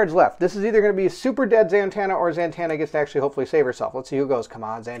 2 cards left. This is either going to be super dead Zatanna or Zatanna gets to actually hopefully save herself. Let's see who goes. Come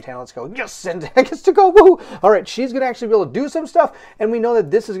on, Zatanna, let's go. Yes, Zatanna gets to go. Woo! All right, she's going to actually be able to do some stuff, and we know that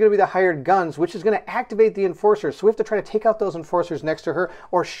this is going to be the hired guns, which is going to activate the Enforcers. So we have to try to take out those Enforcers next to her,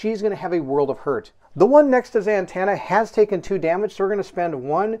 or she's going to have a world of hurt. The one next to Zatanna has taken 2 damage, so we're going to spend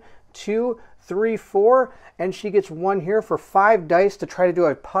 1, 2, 3, 4, and she gets 1 here for 5 dice to try to do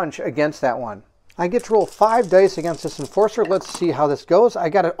a punch against that one. I get to roll 5 dice against this Enforcer. Let's see how this goes. I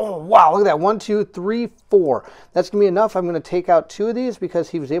got it. Oh, wow. Look at that. 1, 2, 3, 4. That's going to be enough. I'm going to take out 2 of these because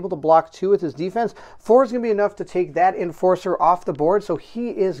he was able to block 2 with his defense. 4 is going to be enough to take that Enforcer off the board, so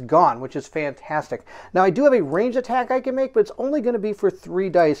he is gone, which is fantastic. Now, I do have a range attack I can make, but it's only going to be for 3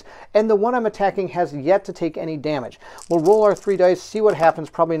 dice, and the one I'm attacking has yet to take any damage. We'll roll our 3 dice, see what happens.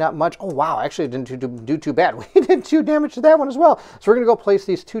 Probably not much. Oh, wow. Actually, it didn't do too bad. We did 2 damage to that one as well. So we're going to go place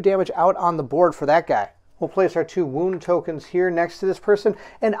these 2 damage out on the board for that guy. We'll place our 2 wound tokens here next to this person,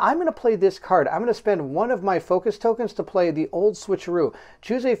 and I'm going to play this card. I'm going to spend one of my focus tokens to play the old switcheroo.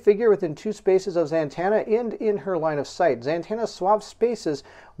 Choose a figure within 2 spaces of Zatanna and in her line of sight. Zatanna swaps spaces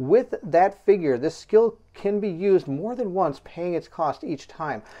with that figure. This skill can be used more than once, paying its cost each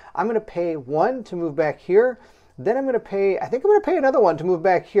time. I'm going to pay 1 to move back here. Then I'm going to pay, I think I'm going to pay another 1 to move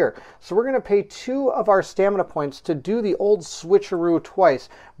back here. So we're going to pay 2 of our stamina points to do the old switcheroo twice,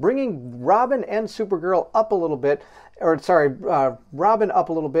 bringing Robin and Supergirl up a little bit, or sorry, Robin up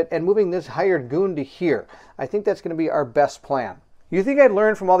a little bit, and moving this hired goon to here. I think that's going to be our best plan. You think I'd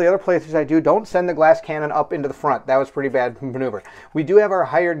learn from all the other playthroughs I do, don't send the glass cannon up into the front. That was pretty bad maneuver. We do have our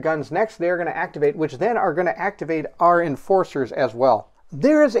hired guns next. They're going to activate, which then are going to activate our enforcers as well.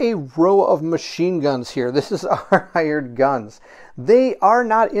 There is a row of machine guns here. This is our hired guns. They are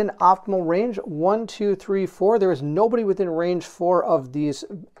not in optimal range. 1, 2, 3, 4. There is nobody within range 4 of these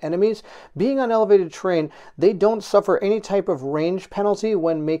enemies. Being on elevated terrain, they don't suffer any type of range penalty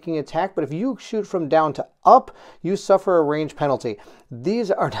when making attack, but if you shoot from down to up, you suffer a range penalty.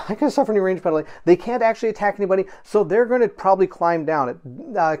 These are not going to suffer any range penalty. They can't actually attack anybody, so they're going to probably climb down.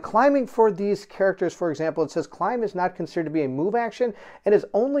 Climbing for these characters, for example, it says climb is not considered to be a move action and is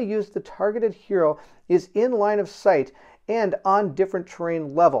only used if the targeted hero is in line of sight and on different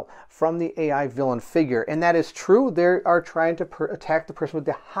terrain level from the AI villain figure. And that is true. They are trying to attack the person with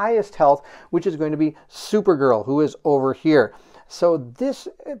the highest health, which is going to be Supergirl, who is over here. So this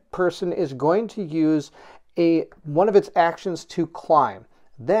person is going to use one of its actions to climb.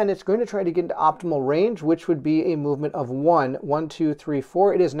 Then it's going to try to get into optimal range, which would be a movement of 1, 1, 2, 3,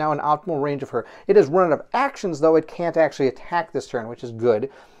 4. It is now in optimal range of her. It has run out of actions, though it can't actually attack this turn, which is good.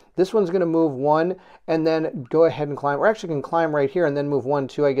 This one's going to move 1 and then go ahead and climb. Or actually can climb right here and then move 1,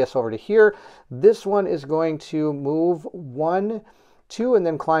 2, I guess, over to here. This one is going to move 1, 2, and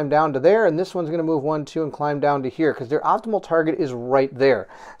then climb down to there. And this one's going to move 1, 2, and climb down to here because their optimal target is right there.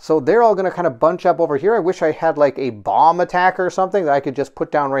 So they're all going to kind of bunch up over here. I wish I had like a bomb attack or something that I could just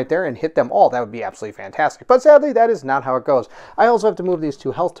put down right there and hit them all. That would be absolutely fantastic. But sadly, that is not how it goes. I also have to move these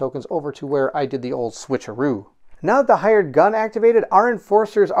 2 health tokens over to where I did the old switcheroo. Now that the hired gun activated, our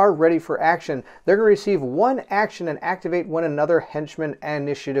enforcers are ready for action. They're going to receive 1 action and activate when another henchman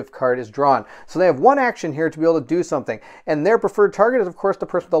initiative card is drawn. So they have 1 action here to be able to do something. And their preferred target is, of course, the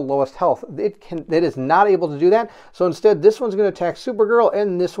person with the lowest health. It is not able to do that. So instead, this one's going to attack Supergirl,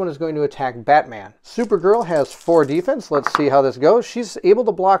 and this one is going to attack Batman. Supergirl has 4 defense. Let's see how this goes. She's able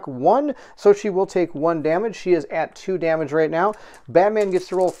to block 1, so she will take 1 damage. She is at 2 damage right now. Batman gets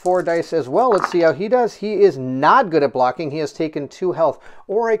to roll 4 dice as well. Let's see how he does. He is not good at blocking. He has taken 2 health.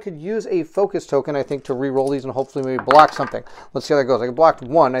 Or I could use a focus token, I think, to re-roll these and hopefully maybe block something. Let's see how that goes. I blocked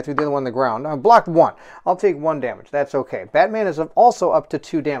 1. I threw the other one on the ground. I blocked 1. I'll take 1 damage. That's okay. Batman is also up to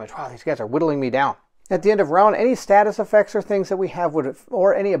 2 damage. Wow, these guys are whittling me down. At the end of round, any status effects or things that we have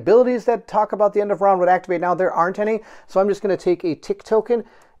or any abilities that talk about the end of round would activate. Now, there aren't any, so I'm just going to take a tick token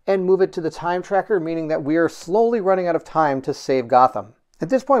and move it to the time tracker, meaning that we are slowly running out of time to save Gotham. At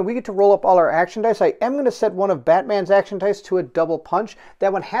this point, we get to roll up all our action dice. I am going to set one of Batman's action dice to a double punch.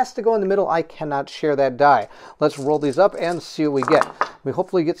 That one has to go in the middle. I cannot share that die. Let's roll these up and see what we get. We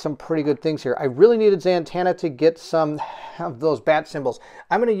hopefully get some pretty good things here. I really needed Zatanna to get some of those bat symbols.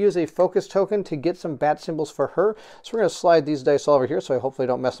 I'm going to use a focus token to get some bat symbols for her. So we're going to slide these dice all over here so I hopefully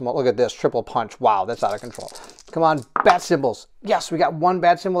don't mess them up. Look at this, triple punch. Wow, that's out of control. Come on, bat symbols. Yes, we got 1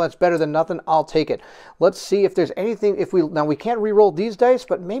 bat symbol. That's better than nothing. I'll take it. Let's see if there's anything. Now we can't re-roll these dice,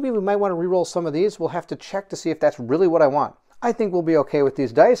 but maybe we might want to re-roll some of these. We'll have to check to see if that's really what I want. I think we'll be okay with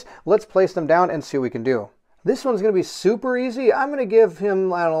these dice. Let's place them down and see what we can do. This one's going to be super easy. I'm going to give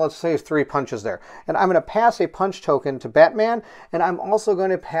him, I don't know, let's say 3 punches there. And I'm going to pass a punch token to Batman, and I'm also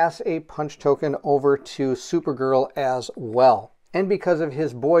going to pass a punch token over to Supergirl as well. And because of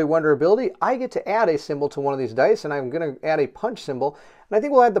his Boy Wonder ability, I get to add a symbol to one of these dice, and I'm going to add a punch symbol. And I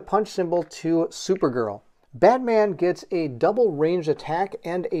think we'll add the punch symbol to Supergirl. Batman gets a double ranged attack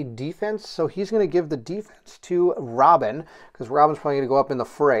and a defense, so he's going to give the defense to Robin, because Robin's probably going to go up in the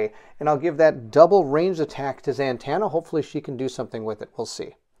fray. And I'll give that double ranged attack to Zatanna. Hopefully she can do something with it. We'll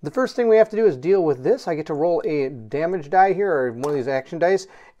see. The first thing we have to do is deal with this. I get to roll a damage die here, or one of these action dice,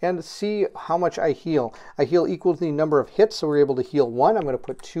 and see how much I heal. I heal equal to the number of hits, so we're able to heal 1. I'm going to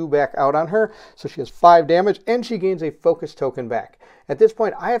put 2 back out on her, so she has 5 damage, and she gains a focus token back. At this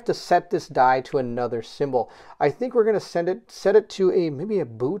point, I have to set this die to another symbol. I think we're going to set it to maybe a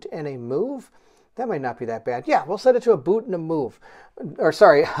boot and a move. That might not be that bad. Yeah, we'll set it to a boot and a move. Or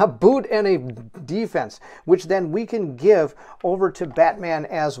sorry, a boot and a defense, which then we can give over to Batman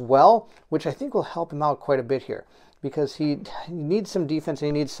as well, which I think will help him out quite a bit here. because he needs some defense and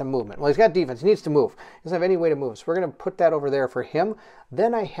he needs some movement. Well, he's got defense. He needs to move. He doesn't have any way to move. So we're going to put that over there for him.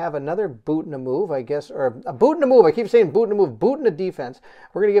 Then I have another boot and a move, I guess, or a boot and a move. I keep saying boot and a move. Boot and a defense.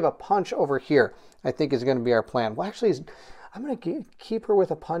 We're going to give a punch over here, I think is going to be our plan. Well, actually, I'm going to keep her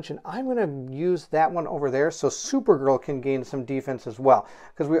with a punch, and I'm going to use that one over there so Supergirl can gain some defense as well,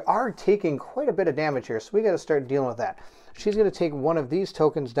 because we are taking quite a bit of damage here, so we got to start dealing with that. She's going to take one of these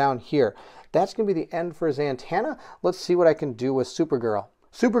tokens down here. That's going to be the end for Zatanna. Let's see what I can do with Supergirl.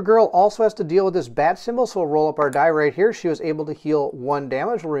 Supergirl also has to deal with this bat symbol, so we'll roll up our die right here. She was able to heal 1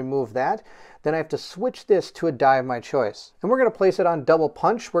 damage. We'll remove that. Then I have to switch this to a die of my choice. And we're going to place it on double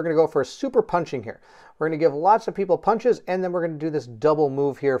punch. We're going to go for a super punching here. We're going to give lots of people punches, and then we're going to do this double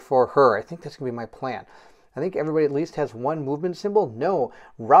move here for her. I think that's going to be my plan. I think everybody at least has 1 movement symbol. No,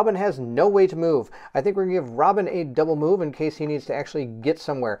 Robin has no way to move. I think we're going to give Robin a double move in case he needs to actually get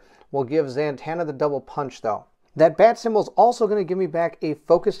somewhere. We'll give Zatanna the double punch, though. That bat symbol is also going to give me back a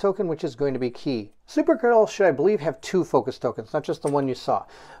focus token, which is going to be key. Supergirl should, I believe, have 2 focus tokens, not just the one you saw.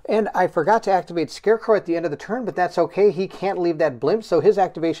 And I forgot to activate Scarecrow at the end of the turn, but that's okay. He can't leave that blimp, so his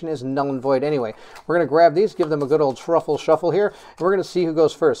activation is null and void anyway. We're going to grab these, give them a good old truffle shuffle here, and we're going to see who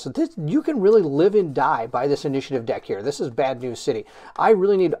goes first. So this, you can really live and die by this initiative deck here. This is Bad News City. I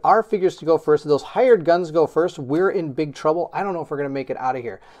really need our figures to go first. If those hired guns go first, we're in big trouble. I don't know if we're going to make it out of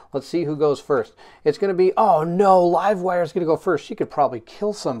here. Let's see who goes first. It's going to be, oh no, Livewire is going to go first. She could probably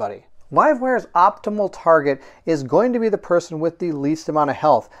kill somebody. Livewire's optimal target is going to be the person with the least amount of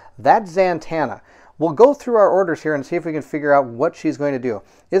health. That's Zatanna. We'll go through our orders here and see if we can figure out what she's going to do.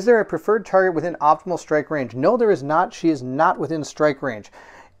 Is there a preferred target within optimal strike range? No, there is not. She is not within strike range.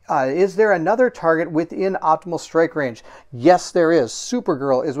 Is there another target within optimal strike range? Yes, there is.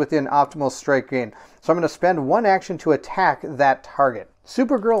 Supergirl is within optimal strike range. So I'm going to spend 1 action to attack that target.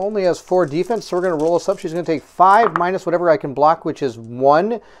 Supergirl only has 4 defense, so we're going to roll this up. She's going to take 5 minus whatever I can block, which is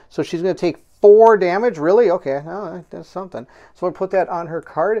 1. So she's going to take 4 damage. Really? Okay, oh, that's something. So we'll put that on her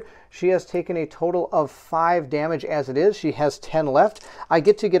card. She has taken a total of 5 damage as it is. She has 10 left. I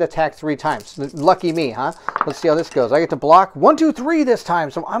get to get attacked 3 times. Lucky me, huh? Let's see how this goes. I get to block 1, 2, 3 this time.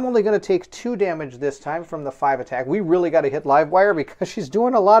 So I'm only going to take 2 damage this time from the 5 attack. We really got to hit Livewire because she's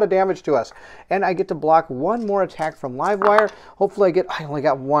doing a lot of damage to us. And I get to block 1 more attack from Livewire. Hopefully I only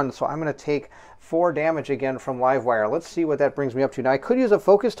got 1, so I'm going to take 4 damage again from Livewire. Let's see what that brings me up to. Now, I could use a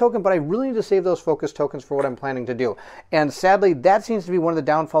focus token, but I really need to save those focus tokens for what I'm planning to do. And sadly, that seems to be one of the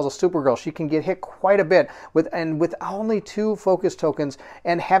downfalls of Supergirl. She can get hit quite a bit with only 2 focus tokens,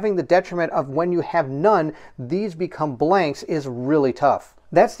 and having the detriment of when you have none, these become blanks is really tough.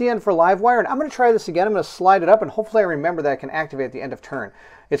 That's the end for Livewire, and I'm going to try this again. I'm going to slide it up, and hopefully I remember that I can activate at the end of turn.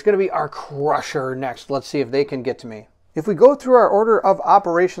 It's going to be our Crusher next. Let's see if they can get to me. If we go through our order of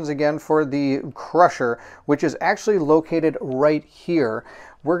operations again for the Crusher, which is actually located right here,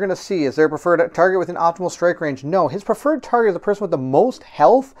 we're going to see, is there a preferred target within optimal strike range? No. His preferred target is the person with the most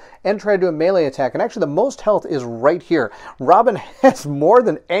health and try to do a melee attack. And actually the most health is right here. Robin has more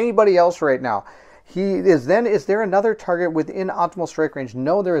than anybody else right now. Is there another target within optimal strike range?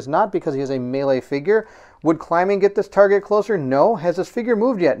 No, there is not, because he has a melee figure. Would climbing get this target closer? No. Has this figure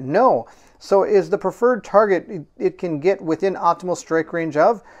moved yet? No. So is the preferred target it can get within optimal strike range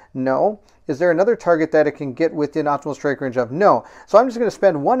of? No. Is there another target that it can get within optimal strike range of? No. So I'm just going to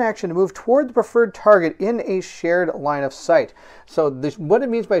spend 1 action to move toward the preferred target in a shared line of sight. So what it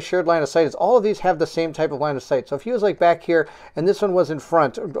means by shared line of sight is all of these have the same type of line of sight. So if he was like back here and this one was in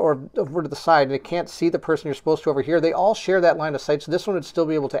front or over to the side and it can't see the person you're supposed to over here, they all share that line of sight. So this one would still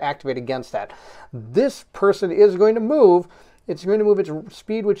be able to activate against that. This person is going to move. It's going to move its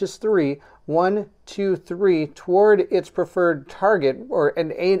speed, which is 3, 1, 2, 3, toward its preferred target, or an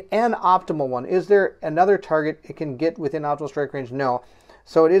optimal one. Is there another target it can get within optimal strike range? No.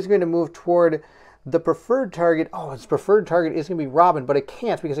 So it is going to move toward the preferred target. Oh, its preferred target is going to be Robin, but it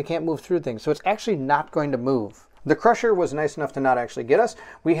can't because it can't move through things. So it's actually not going to move. The Crusher was nice enough to not actually get us.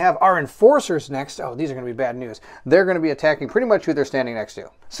 We have our Enforcers next. Oh, these are going to be bad news. They're going to be attacking pretty much who they're standing next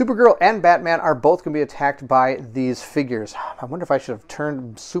to. Supergirl and Batman are both going to be attacked by these figures. I wonder if I should have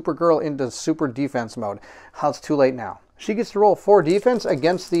turned Supergirl into super defense mode. It's too late now. She gets to roll 4 defense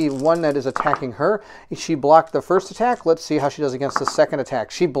against the one that is attacking her. She blocked the first attack. Let's see how she does against the second attack.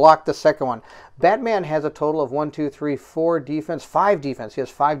 She blocked the second one. Batman has a total of 1, 2, 3, 4 defense, 5 defense. He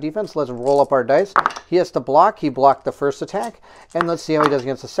has 5 defense. Let's roll up our dice. He has to block. He blocked the first attack. And let's see how he does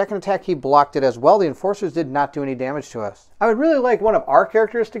against the second attack. He blocked it as well. The Enforcers did not do any damage to us. I would really like one of our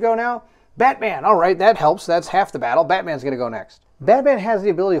characters to go now. Batman. All right, that helps. That's half the battle. Batman's going to go next. Batman has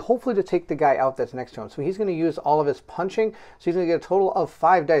the ability, hopefully, to take the guy out that's next to him. So he's going to use all of his punching. So he's going to get a total of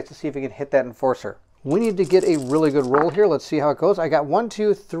 5 dice to see if he can hit that Enforcer. We need to get a really good roll here. Let's see how it goes. I got 1,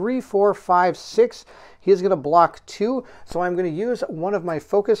 2, 3, 4, 5, 6. He is going to block 2, so I'm going to use one of my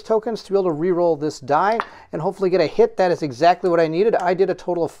focus tokens to be able to re-roll this die and hopefully get a hit. That is exactly what I needed. I did a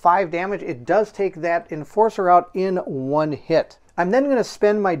total of 5 damage. It does take that Enforcer out in 1 hit. I'm then going to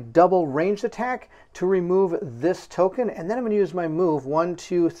spend my double ranged attack to remove this token, and then I'm going to use my move 1,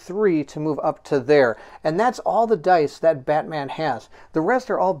 2, 3 to move up to there. And that's all the dice that Batman has. The rest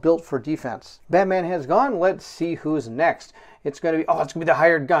are all built for defense. Batman has gone. Let's see who's next. It's going to be, oh, it's going to be the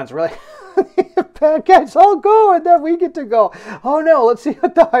hired guns. Really? Bad guys all go, and then we get to go. Oh no, let's see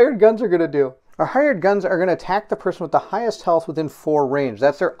what the hired guns are going to do. Our hired guns are going to attack the person with the highest health within 4 range.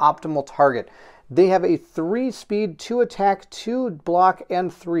 That's their optimal target. They have a 3 speed, 2 attack, 2 block,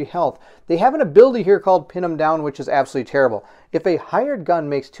 and 3 health. They have an ability here called Pin 'em Down, which is absolutely terrible. If a hired gun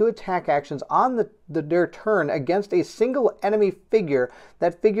makes 2 attack actions on their turn against a single enemy figure,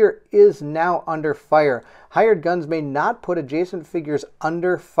 that figure is now under fire. Hired guns may not put adjacent figures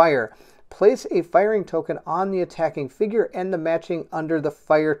under fire. Place a firing token on the attacking figure and the matching under the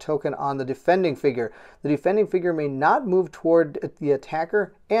fire token on the defending figure. The defending figure may not move toward the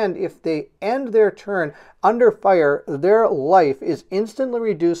attacker, and if they end their turn under fire, their life is instantly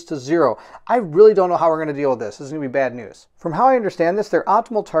reduced to 0. I really don't know how we're going to deal with this. This is going to be bad news. From how I understand this, their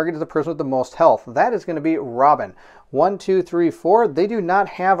optimal target is the person with the most health. That is going to be Robin. 1, 2, 3, 4. They do not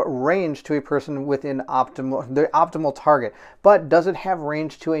have range to a person within the optimal target. But does it have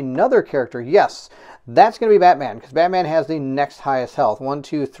range to another character? Yes. That's going to be Batman, because Batman has the next highest health. 1,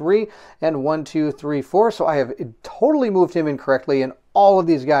 2, 3, and 1, 2, 3, 4. So I have totally moved him incorrectly, and all of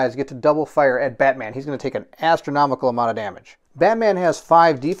these guys get to double fire at Batman. He's going to take an astronomical amount of damage. Batman has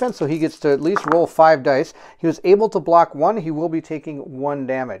 5 defense, so he gets to at least roll 5 dice. He was able to block 1. He will be taking 1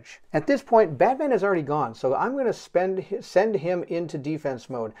 damage. At this point, Batman is already gone, so I'm going to send him into defense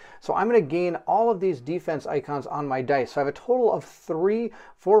mode. So I'm going to gain all of these defense icons on my dice. So I have a total of 3,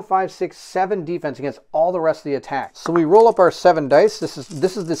 4, 5, 6, 7 defense against all the rest of the attacks. So we roll up our 7 dice. This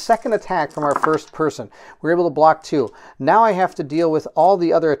is the second attack from our first person. We're able to block 2. Now I have to deal with all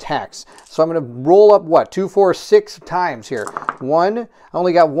the other attacks. So I'm going to roll up, what, 2, 4, 6 times here. 1, I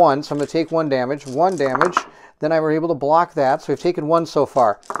only got 1, so I'm going to take 1 damage. 1 damage. Then I were able to block that, so we've taken 1 so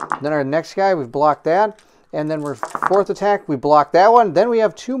far. Then our next guy, we've blocked that. And then we're 4th attack, we blocked that one. Then we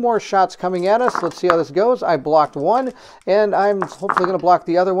have 2 more shots coming at us. Let's see how this goes. I blocked 1, and I'm hopefully going to block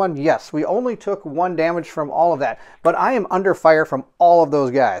the other one. Yes, we only took 1 damage from all of that, but I am under fire from all of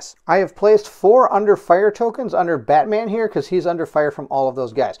those guys. I have placed 4 under fire tokens under Batman here because he's under fire from all of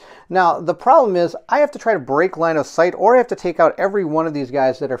those guys. Now, the problem is I have to try to break line of sight, or I have to take out every one of these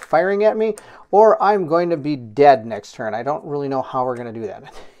guys that are firing at me, or I'm going to be dead next turn. I don't really know how we're going to do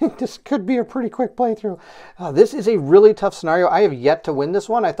that. This could be a pretty quick playthrough. This is a really tough scenario. I have yet to win this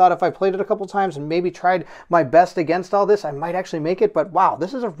one. I thought if I played it a couple times and maybe tried my best against all this, I might actually make it. But wow,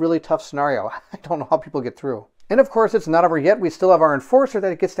 this is a really tough scenario. I don't know how people get through. And of course, it's not over yet. We still have our Enforcer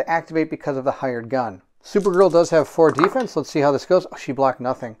that it gets to activate because of the hired gun. Supergirl does have 4 defense. Let's see how this goes. Oh, she blocked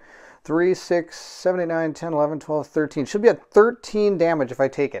nothing. 3, 6, 7, 8, 9, 10, 11, 12, 13. Should be at 13 damage if I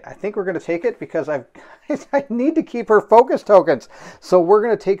take it. I think we're going to take it because I need to keep her focus tokens. So we're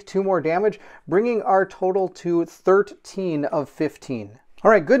going to take 2 more damage, bringing our total to 13 of 15. All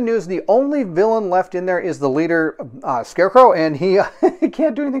right, good news. The only villain left in there is the leader, Scarecrow, and he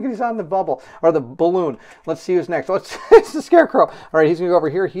can't do anything because he's on the bubble, or the balloon. Let's see who's next. Oh, it's the Scarecrow. All right, he's going to go over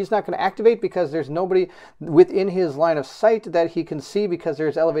here. He's not going to activate because there's nobody within his line of sight that he can see because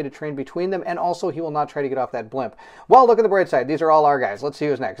there's elevated terrain between them, and also he will not try to get off that blimp. Well, look at the bright side. These are all our guys. Let's see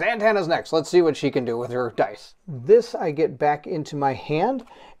who's next. Antenna's next. Let's see what she can do with her dice. This I get back into my hand,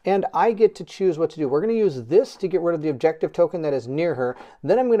 and I get to choose what to do. We're going to use this to get rid of the objective token that is near her.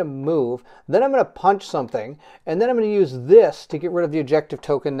 Then I'm going to move. Then I'm going to punch something. And then I'm going to use this to get rid of the objective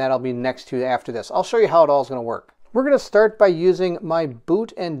token that'll be next to after this. I'll show you how it all is going to work. We're going to start by using my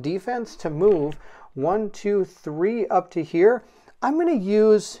boot and defense to move 1, 2, 3 up to here. I'm going to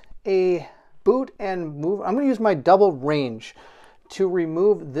use a boot and move. I'm going to use my double range to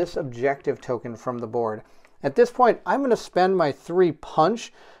remove this objective token from the board. At this point, I'm going to spend my 3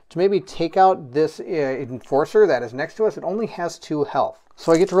 punch to maybe take out this Enforcer that is next to us. It only has 2 health.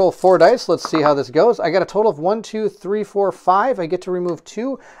 So I get to roll 4 dice. Let's see how this goes. I got a total of 1, 2, 3, 4, 5. I get to remove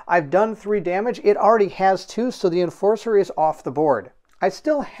 2. I've done 3 damage. It already has 2, so the Enforcer is off the board. I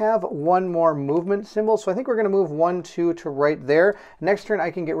still have 1 more movement symbol, so I think we're going to move 1, 2 to right there. Next turn, I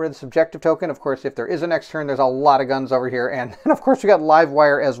can get rid of this objective token. Of course, if there is a next turn, there's a lot of guns over here. And of course, we got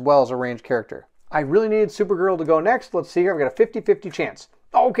Livewire as well as a ranged character. I really needed Supergirl to go next. Let's see here. I've got a 50-50 chance.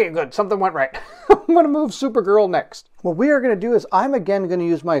 Okay, good. Something went right. going to move Supergirl next. What we are going to do is I'm again going to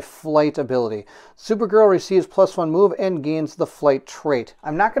use my flight ability. Supergirl receives +1 move and gains the flight trait.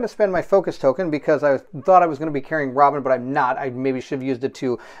 I'm not going to spend my focus token because I thought I was going to be carrying Robin, but I'm not. I maybe should have used it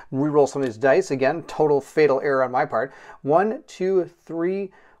to reroll some of these dice. Again, total fatal error on my part. 1, 2,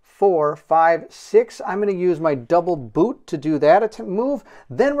 3, 4, 5, 6. I'm going to use my double boot to do that move.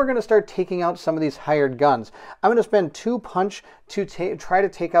 Then we're going to start taking out some of these hired guns. I'm going to spend 2 punch to try to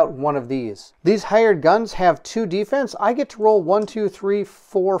take out one of these. These hired guns have 2 defense. I get to roll 1, 2, 3,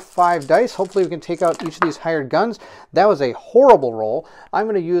 4, 5 dice. Hopefully we can take out each of these hired guns. That was a horrible roll. I'm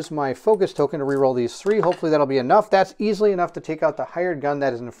going to use my focus token to reroll these 3. Hopefully that'll be enough. That's easily enough to take out the hired gun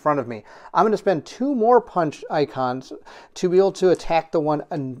that is in front of me. I'm going to spend 2 more punch icons to be able to attack the one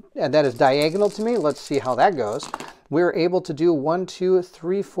and that is diagonal to me. Let's see how that goes. We're able to do 1, 2,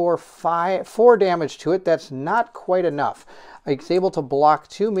 3, 4, 5, 4 damage to it. That's not quite enough. It's able to block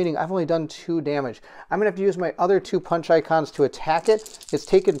 2, meaning I've only done 2 damage. I'm going to have to use my other 2 punch icons to attack it. It's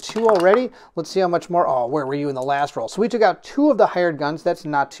taken 2 already. Let's see how much more. Oh, where were you in the last roll? So we took out 2 of the hired guns. That's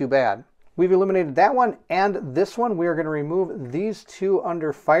not too bad. We've eliminated that one and this one. We are going to remove these 2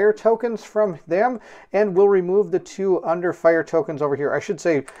 under fire tokens from them, and we'll remove the 2 under fire tokens over here. I should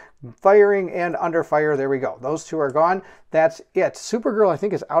say firing and under fire. There we go. Those 2 are gone. That's it. Supergirl, I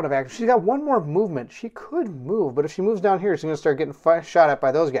think, is out of action. She's got 1 more movement. She could move, but if she moves down here, she's going to start getting shot at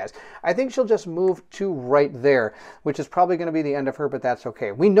by those guys. I think she'll just move to right there, which is probably going to be the end of her, but that's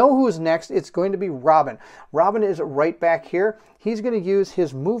okay. We know who's next. It's going to be Robin. Robin is right back here. He's going to use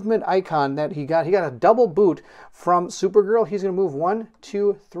his movement icon that he got. He got a double boot from Supergirl. He's going to move 1,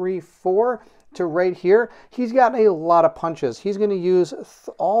 2, 3, 4 to right here. He's got a lot of punches. He's going to use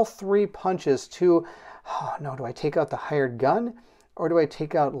all 3 punches to, oh no, do I take out the hired gun or do I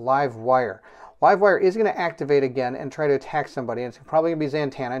take out live wire? Live wire is going to activate again and try to attack somebody. And it's probably going to be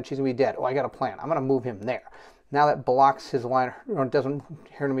Zatanna and she's going to be dead. Oh, I got a plan. I'm going to move him there. Now that blocks his line, or doesn't,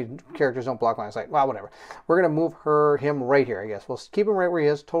 here to me, characters don't block line of sight. Well, whatever. We're going to move him right here, I guess. We'll keep him right where he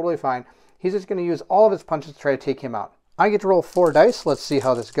is. Totally fine. He's just going to use all of his punches to try to take him out. I get to roll 4 dice. Let's see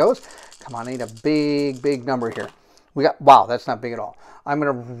how this goes. Come on, I need a big, big number here. We got, wow, that's not big at all. I'm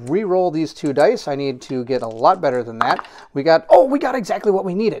going to re-roll these 2 dice. I need to get a lot better than that. We got exactly what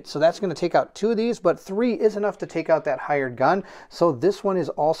we needed. So that's going to take out 2 of these, but 3 is enough to take out that hired gun. So this one is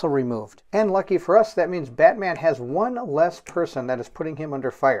also removed. And lucky for us, that means Batman has 1 less person that is putting him under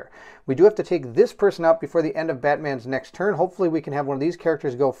fire. We do have to take this person out before the end of Batman's next turn. Hopefully we can have one of these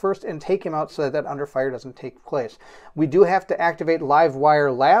characters go first and take him out so that under fire doesn't take place. We do have to activate live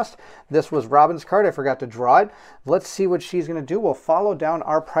wire last. This was Robin's card. I forgot to draw it. Let's see what she's going to do. We'll follow down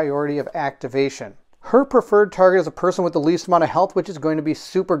our priority of activation. Her preferred target is a person with the least amount of health, which is going to be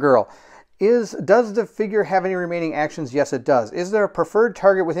Supergirl. Does the figure have any remaining actions? Yes, it does. Is there a preferred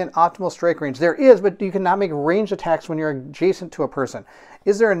target within optimal strike range? There is, but you cannot make ranged attacks when you're adjacent to a person.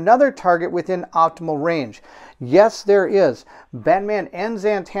 Is there another target within optimal range? Yes, there is. Batman and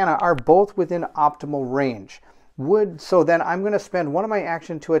Zatanna are both within optimal range. So then I'm going to spend 1 of my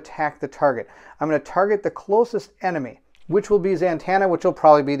action to attack the target. I'm going to target the closest enemy, which will be Zatanna, which will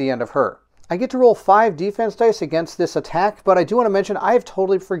probably be the end of her. I get to roll 5 defense dice against this attack, but I do want to mention I'm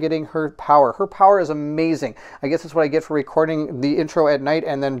totally forgetting her power. Her power is amazing. I guess that's what I get for recording the intro at night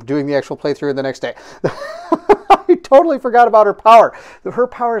and then doing the actual playthrough the next day. I totally forgot about her power. Her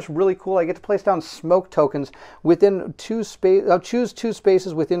power is really cool. I get to place down smoke tokens within 2 spaces. I'll choose 2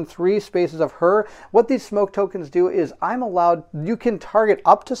 spaces within 3 spaces of her. What these smoke tokens do is I'm allowed, you can target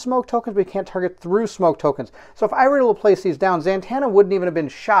up to smoke tokens, but you can't target through smoke tokens. So if I were able to place these down, Zatanna wouldn't even have been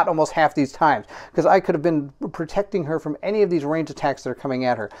shot almost half these times because I could have been protecting her from any of these ranged attacks that are coming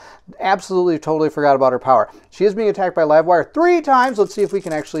at her. Absolutely, totally forgot about her power. She is being attacked by live wire 3 times. Let's see if we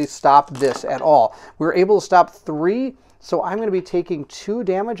can actually stop this at all. We were able to stop 3, so I'm going to be taking 2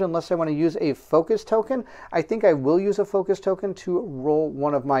 damage unless I want to use a focus token. I think I will use a focus token to roll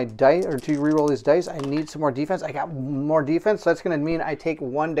one of my dice, or to re-roll these dice. I need some more defense. I got more defense, so that's going to mean I take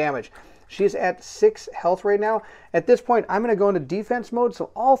 1 damage. She's at 6 health right now. At this point, I'm going to go into defense mode, so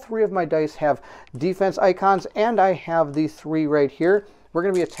all 3 of my dice have defense icons, and I have the 3 right here. We're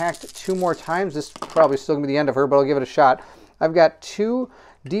going to be attacked 2 more times. This is probably still going to be the end of her, but I'll give it a shot. I've got 2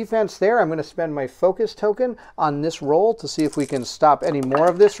 defense there. I'm going to spend my focus token on this roll to see if we can stop any more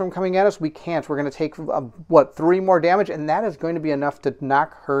of this from coming at us. We can't. We're going to take, 3 more damage, and that is going to be enough to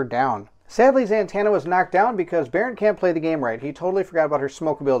knock her down. Sadly, Zatanna was knocked down because Bairnt can't play the game right. He totally forgot about her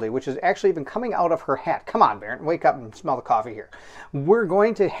smoke ability, which is actually even coming out of her hat. Come on, Bairnt, wake up and smell the coffee here. We're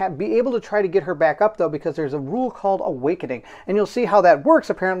going to be able to try to get her back up, though, because there's a rule called Awakening, and you'll see how that works,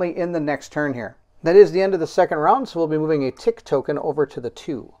 apparently, in the next turn here. That is the end of the second round, so we'll be moving a tick token over to the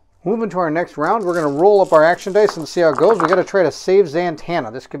 2. Moving to our next round, we're going to roll up our action dice and see how it goes. We got to try to save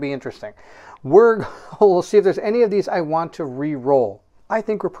Zatanna. This could be interesting. We'll see if there's any of these I want to re-roll. I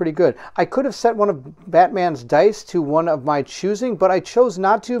think we're pretty good. I could have set one of Batman's dice to one of my choosing, but I chose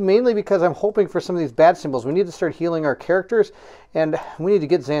not to, mainly because I'm hoping for some of these bad symbols. We need to start healing our characters, and we need to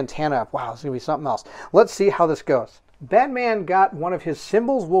get Zatanna up. Wow, it's going to be something else. Let's see how this goes. Batman got one of his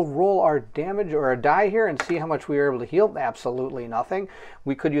symbols. We'll roll our damage or a die here and see how much we were able to heal. Absolutely nothing.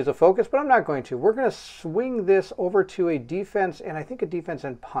 We could use a focus, but I'm not going to. We're going to swing this over to a defense, and I think a defense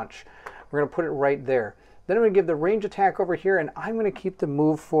and punch. We're going to put it right there. Then I'm going to give the range attack over here, and I'm going to keep the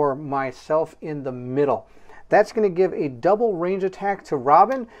move for myself in the middle. That's going to give a double range attack to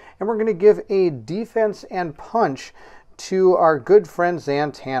Robin, and we're going to give a defense and punch to our good friend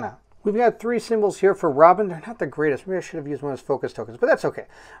Zatanna. We've got 3 symbols here for Robin. They're not the greatest. Maybe I should have used one of his focus tokens, but that's okay.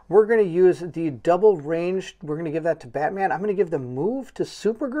 We're going to use the double range. We're going to give that to Batman. I'm going to give the move to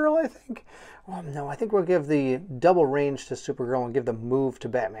Supergirl, I think. Well, no, I think we'll give the double range to Supergirl and give the move to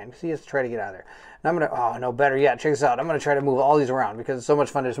Batman because he has to try to get out of there. And I'm going to, oh, no, better yet. Check this out. I'm going to try to move all these around because it's so much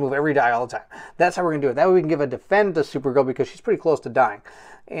fun to just move every die all the time. That's how we're going to do it. That way we can give a defend to Supergirl because she's pretty close to dying.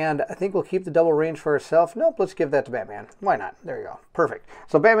 And I think we'll keep the double range for herself. Nope, let's give that to Batman. Why not? There you go. Perfect.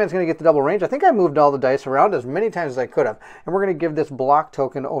 So Batman's going to get the double range. I think I moved all the dice around as many times as I could have. And we're going to give this block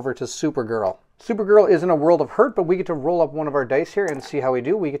token over to Supergirl. Supergirl is in a world of hurt, but we get to roll up one of our dice here and see how we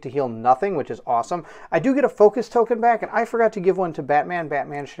do. We get to heal nothing, which is awesome. I do get a focus token back, and I forgot to give one to Batman.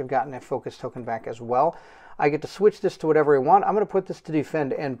 Batman should have gotten a focus token back as well. I get to switch this to whatever I want. I'm going to put this to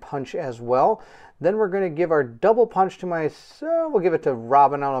defend and punch as well. Then we're going to give our double punch to we'll give it to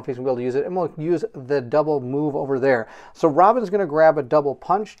Robin. I don't know if he's going to be able to use it. And we'll use the double move over there. So Robin's going to grab a double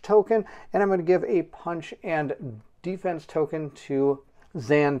punch token, and I'm going to give a punch and defense token to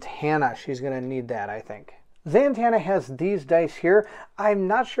Zatanna. She's going to need that, I think. Zatanna has these dice here. I'm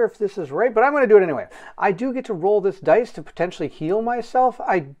not sure if this is right, but I'm going to do it anyway. I do get to roll this dice to potentially heal myself.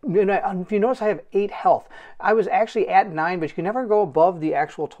 If you notice, I have 8 health. I was actually at 9, but you can never go above the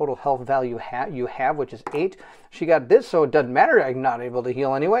actual total health value you have, which is 8. She got this, so it doesn't matter. I'm not able to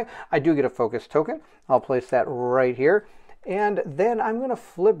heal anyway. I do get a focus token. I'll place that right here. And then I'm going to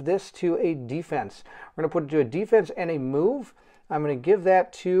flip this to a defense. We're going to put it to a defense and a move. I'm going to give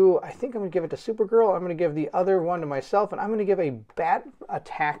that to, I think I'm going to give it to Supergirl. I'm going to give the other one to myself, and I'm going to give a bat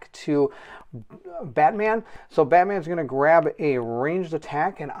attack to Batman. So Batman's going to grab a ranged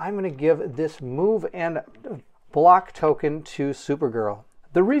attack, and I'm going to give this move and block token to Supergirl.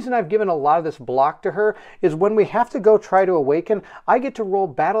 The reason I've given a lot of this block to her is when we have to go try to awaken, I get to roll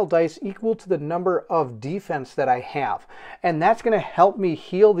battle dice equal to the number of defense that I have. And that's going to help me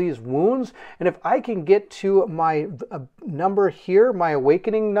heal these wounds. And if I can get to my number here, my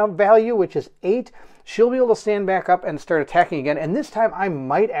awakening value, which is 8, she'll be able to stand back up and start attacking again. And this time I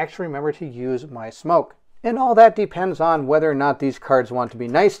might actually remember to use my smoke. And all that depends on whether or not these cards want to be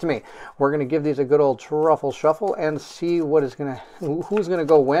nice to me. We're going to give these a good old truffle shuffle and see who's going to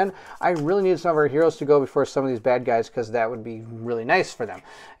go when. I really need some of our heroes to go before some of these bad guys because that would be really nice for them.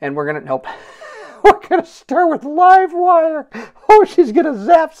 And we're going to, nope. We're going to start with Livewire. Oh, she's going to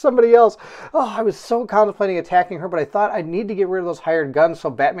zap somebody else. Oh, I was so contemplating attacking her, but I thought I'd need to get rid of those hired guns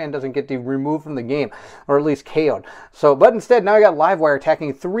so Batman doesn't get removed from the game, or at least KO'd. But instead, now I got Livewire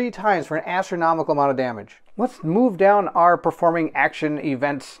attacking 3 times for an astronomical amount of damage. Let's move down our performing action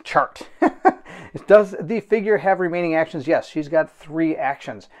events chart. Does the figure have remaining actions? Yes, she's got 3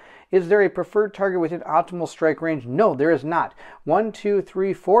 actions. Is there a preferred target within optimal strike range? No, there is not. 1, 2,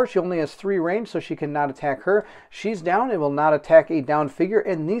 3, 4. She only has 3 range, so she cannot attack her. She's down. It will not attack a down figure,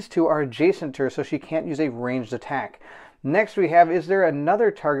 and these 2 are adjacent to her, so she can't use a ranged attack. Next we have, is there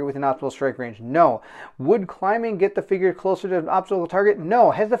another target within optimal strike range? No. Would climbing get the figure closer to an optimal target? No.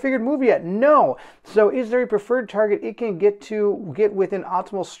 Has the figure moved yet? No. So is there a preferred target it can get within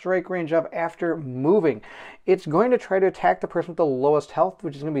optimal strike range of after moving? It's going to try to attack the person with the lowest health,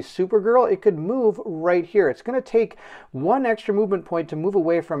 which is going to be Supergirl. It could move right here. It's going to take 1 extra movement point to move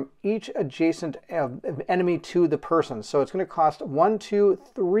away from each adjacent enemy to the person. So it's going to cost 1, 2,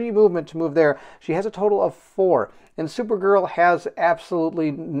 3 movement to move there. She has a total of 4. And Supergirl has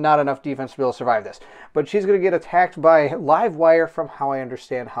absolutely not enough defense to be able to survive this. But she's going to get attacked by Livewire from how I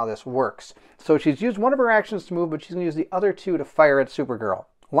understand how this works. So she's used one of her actions to move, but she's going to use the other 2 to fire at Supergirl.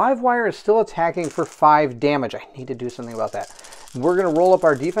 Livewire is still attacking for 5 damage. I need to do something about that. We're going to roll up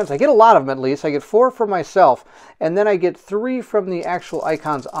our defense. I get a lot of them at least. I get 4 from myself, and then I get 3 from the actual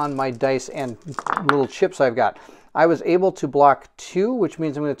icons on my dice and little chips I've got. I was able to block 2, which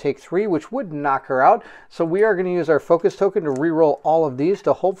means I'm going to take 3, which would knock her out. So we are going to use our focus token to reroll all of these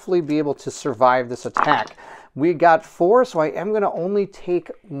to hopefully be able to survive this attack. We got 4, so I am going to only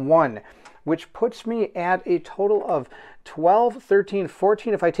take 1, which puts me at a total of 12, 13,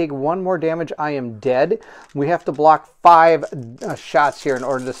 14. If I take 1 more damage, I am dead. We have to block 5 shots here in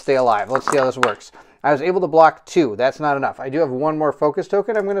order to stay alive. Let's see how this works. I was able to block 2. That's not enough. I do have 1 more focus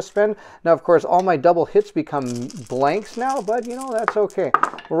token I'm going to spend. Now, of course, all my double hits become blanks now, but, you know, that's okay.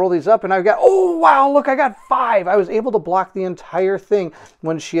 We'll roll these up, and I've got, oh, wow, look, I got 5. I was able to block the entire thing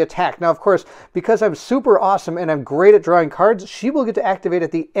when she attacked. Now, of course, because I'm super awesome and I'm great at drawing cards, she will get to activate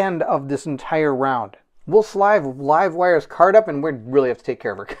at the end of this entire round. We'll slide Livewire's card up, and we really have to take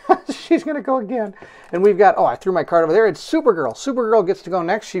care of her because she's going to go again. And we've got, oh, I threw my card over there. It's Supergirl. Supergirl gets to go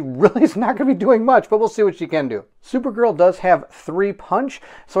next. She really is not going to be doing much, but we'll see what she can do. Supergirl does have 3 punch,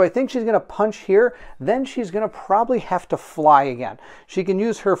 so I think she's going to punch here. Then she's going to probably have to fly again. She can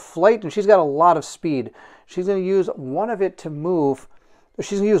use her flight, and she's got a lot of speed. She's going to use one of it to move.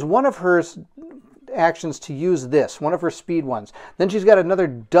 She's going to use one of hers actions to use this, one of her speed ones. Then she's got another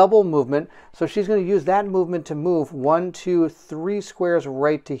double movement, so she's going to use that movement to move 1, 2, 3 squares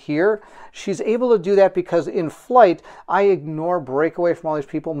right to here. She's able to do that because in flight, I ignore breakaway from all these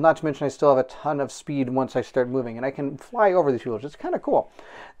people, not to mention I still have a ton of speed once I start moving, and I can fly over these people, which is kind of cool.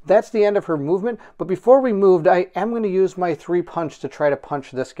 That's the end of her movement, but before we moved, I am going to use my 3 punch to try to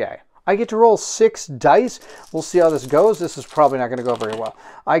punch this guy. I get to roll 6 dice. We'll see how this goes. This is probably not going to go very well.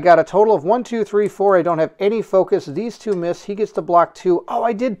 I got a total of 1, 2, 3, 4. I don't have any focus. These 2 miss. He gets to block 2. Oh,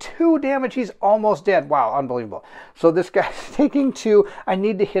 I did 2 damage. He's almost dead. Wow, unbelievable. So this guy's taking 2. I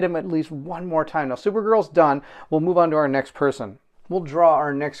need to hit him at least 1 more time. Now, Supergirl's done. We'll move on to our next person. We'll draw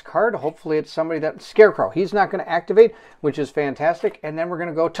our next card. Hopefully it's somebody that... Scarecrow. He's not going to activate, which is fantastic. And then we're going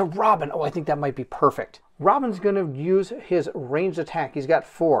to go to Robin. Oh, I think that might be perfect. Robin's going to use his ranged attack. He's got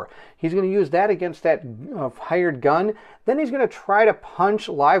 4. He's going to use that against that hired gun. Then he's going to try to punch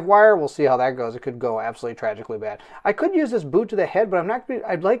Livewire. We'll see how that goes. It could go absolutely tragically bad. I could use this boot to the head, but I'm not.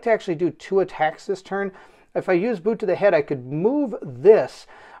 I'd like to actually do 2 attacks this turn. If I use boot to the head, I could move this,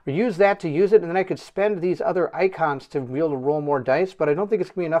 or use that to use it, and then I could spend these other icons to be able to roll more dice, but I don't think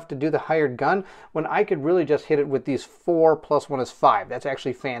it's going to be enough to do the hired gun when I could really just hit it with these 4 plus 1 is 5. That's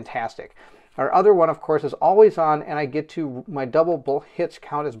actually fantastic. Our other one, of course, is always on, and I get to, my double hits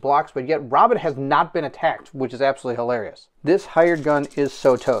count as blocks, but yet Robin has not been attacked, which is absolutely hilarious. This hired gun is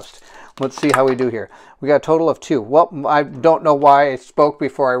so toast. Let's see how we do here. We got a total of 2. Well, I don't know why I spoke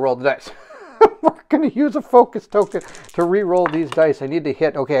before I rolled the dice. We're going to use a focus token to re-roll these dice. I need to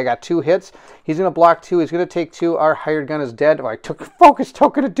hit. Okay, I got 2 hits. He's going to block 2. He's going to take 2. Our hired gun is dead. Oh, I took a focus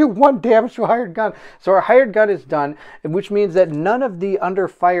token to do 1 damage to a hired gun. So our hired gun is done, which means that none of the under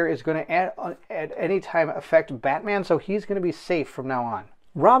fire is going to at any time affect Batman, so he's going to be safe from now on.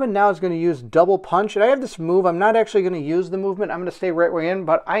 Robin now is going to use double punch, and I have this move. I'm not actually going to use the movement. I'm going to stay right way in,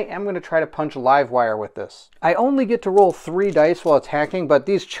 but I am going to try to punch Livewire with this. I only get to roll 3 dice while attacking, but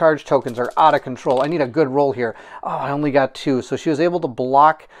these charge tokens are out of control. I need a good roll here. Oh, I only got 2, so she was able to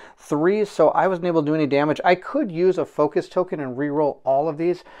block 3, so I wasn't able to do any damage. I could use a focus token and re-roll all of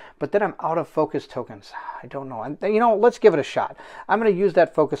these, but then I'm out of focus tokens. I don't know. You know, let's give it a shot. I'm going to use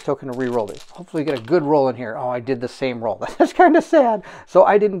that focus token to re-roll these. Hopefully get a good roll in here. Oh, I did the same roll. That's kind of sad. So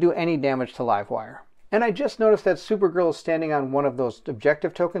I didn't do any damage to Livewire. And I just noticed that Supergirl is standing on one of those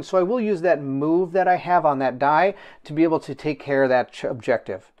objective tokens, so I will use that move that I have on that die to be able to take care of that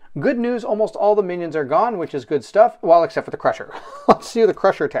objective. Good news, almost all the minions are gone, which is good stuff. Well, except for the Crusher. Let's see who the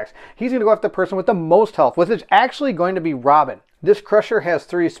Crusher attacks. He's going to go after the person with the most health, which is actually going to be Robin. This Crusher has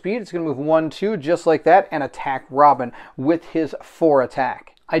 3 speed. It's going to move 1, 2, just like that, and attack Robin with his 4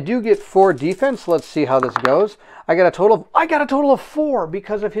 attack. I do get 4 defense. Let's see how this goes. I got a total of 4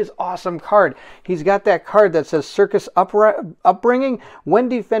 because of his awesome card. He's got that card that says Circus Upbringing. When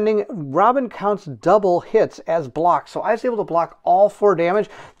defending, Robin counts double hits as blocks. So I was able to block all 4 damage.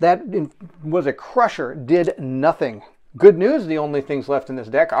 That was a Crusher, did nothing. Good news, the only things left in this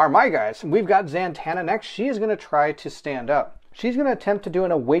deck are my guys. We've got Zatanna next. She is going to try to stand up. She's going to attempt to do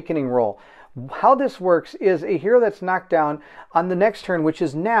an awakening roll. How this works is a hero that's knocked down on the next turn, which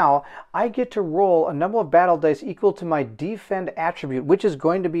is now, I get to roll a number of battle dice equal to my defend attribute, which is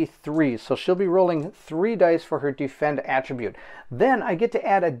going to be 3. So she'll be rolling 3 dice for her defend attribute. Then I get to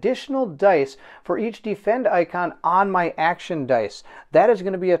add additional dice for each defend icon on my action dice. That is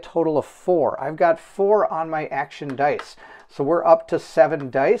going to be a total of 4. I've got 4 on my action dice. So we're up to 7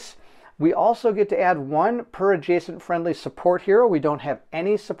 dice. We also get to add 1 per adjacent friendly support hero. We don't have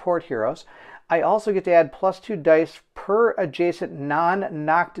any support heroes. I also get to add +2 dice per adjacent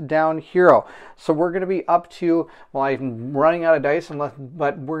non-knocked down hero. So we're going to be up to, well, I'm running out of dice,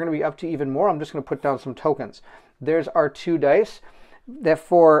 but we're going to be up to even more. I'm just going to put down some tokens. There's our 2 dice. that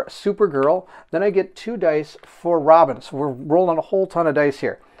for Supergirl. Then I get 2 dice for Robin. So we're rolling a whole ton of dice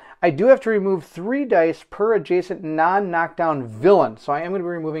here. I do have to remove 3 dice per adjacent non-knockdown villain. So I am going to be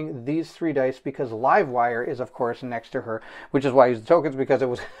removing these 3 dice because Livewire is, of course, next to her, which is why I used the tokens, because it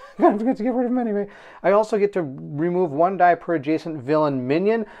was kind of forget to get rid of them anyway. I also get to remove 1 die per adjacent villain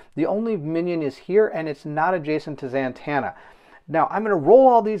minion. The only minion is here, and it's not adjacent to Zatanna. Now, I'm going to roll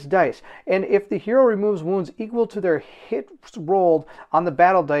all these dice, and if the hero removes wounds equal to their hits rolled on the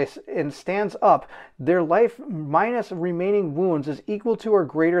battle dice and stands up, their life minus remaining wounds is equal to or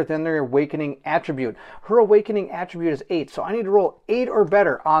greater than their awakening attribute. Her awakening attribute is 8, so I need to roll 8 or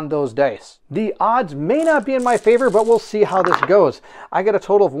better on those dice. The odds may not be in my favor, but we'll see how this goes. I got a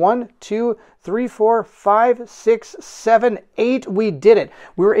total of 1, 2, 3, 4, 5, 6, 7, 8. We did it.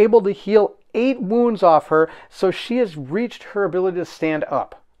 We were able to heal 8 wounds off her, so she has reached her ability to stand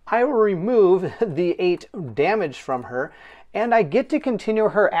up. I will remove the 8 damage from her, and I get to continue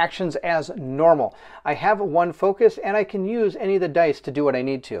her actions as normal. I have 1 focus, and I can use any of the dice to do what I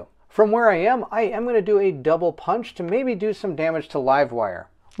need to. From where I am going to do a double punch to maybe do some damage to Livewire.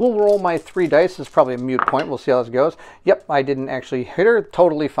 We'll roll my 3 dice. It's probably a mute point. We'll see how this goes. Yep, I didn't actually hit her.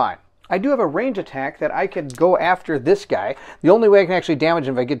 Totally fine. I do have a range attack that I could go after this guy. The only way I can actually damage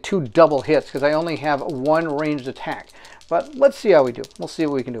him if I get 2 double hits, because I only have 1 ranged attack. But let's see how we do. We'll see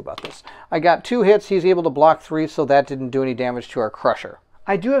what we can do about this. I got 2 hits. He's able to block 3, so that didn't do any damage to our Crusher.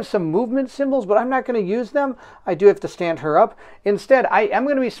 I do have some movement symbols, but I'm not going to use them. I do have to stand her up. Instead, I am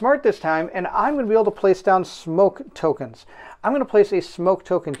going to be smart this time, and I'm going to be able to place down smoke tokens. I'm going to place a smoke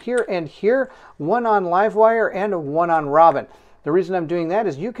token here and here, 1 on Livewire and 1 on Robin. The reason I'm doing that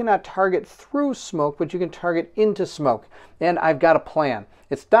is you cannot target through smoke, but you can target into smoke. And I've got a plan.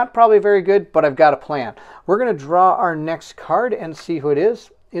 It's not probably very good, but I've got a plan. We're going to draw our next card and see who it is.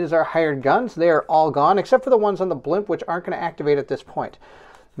 It is our hired guns. They are all gone, except for the ones on the blimp, which aren't going to activate at this point.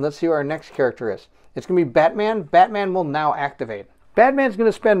 And let's see who our next character is. It's going to be Batman. Batman will now activate. Batman's going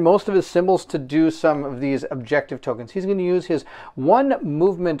to spend most of his symbols to do some of these objective tokens. He's going to use his 1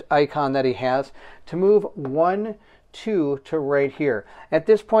 movement icon that he has to move 1, 2 to right here. At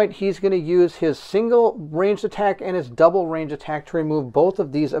this point, he's going to use his single ranged attack and his double ranged attack to remove both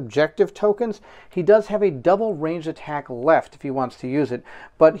of these objective tokens. He does have a double ranged attack left if he wants to use it,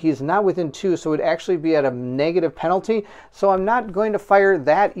 but he's not within 2, so it would actually be at a negative penalty. So I'm not going to fire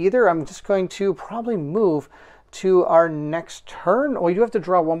that either. I'm just going to probably move to our next turn. Oh, you have to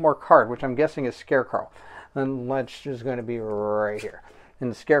draw 1 more card, which I'm guessing is Scarecrow. And which is going to be right here. And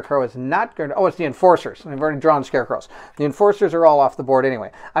the Scarecrow is not going to... Oh, it's the Enforcers. I've already drawn Scarecrows. The Enforcers are all off the board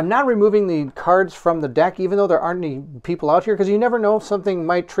anyway. I'm not removing the cards from the deck, even though there aren't any people out here, because you never know if something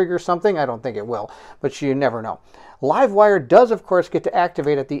might trigger something. I don't think it will, but you never know. Livewire does, of course, get to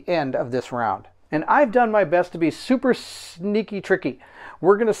activate at the end of this round. And I've done my best to be super sneaky tricky.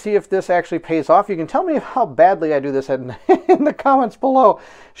 We're going to see if this actually pays off. You can tell me how badly I do this in the comments below.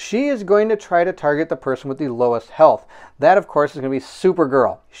 She is going to try to target the person with the lowest health. That, of course, is going to be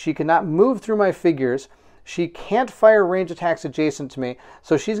Supergirl. She cannot move through my figures. She can't fire range attacks adjacent to me,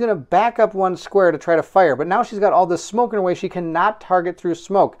 so she's going to back up 1 square to try to fire. But now she's got all this smoke in her way. She cannot target through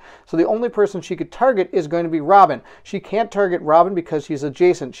smoke. So the only person she could target is going to be Robin. She can't target Robin because she's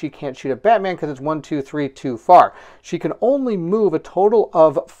adjacent. She can't shoot at Batman because it's 1, 2, 3 too far. She can only move a total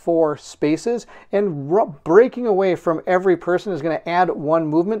of 4 spaces, and breaking away from every person is going to add 1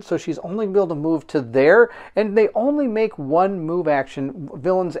 movement, so she's only going to be able to move to there. And they only make 1 move action,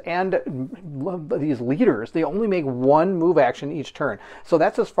 villains and these leaders. They only make 1 move action each turn. So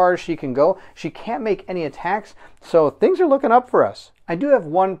that's as far as she can go. She can't make any attacks, so things are looking up for us. I do have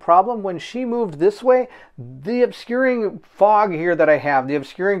 1 problem. When she moved this way, the obscuring fog here that I have, the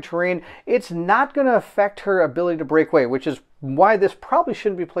obscuring terrain, it's not going to affect her ability to break away, which is why this probably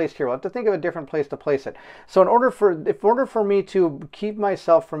shouldn't be placed here. We'll have to think of a different place to place it. So in order for me to keep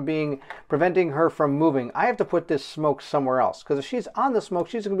myself from preventing her from moving, I have to put this smoke somewhere else. Because if she's on the smoke,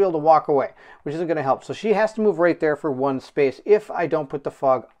 she's going to be able to walk away, which isn't going to help. So she has to move right there for 1 space if I don't put the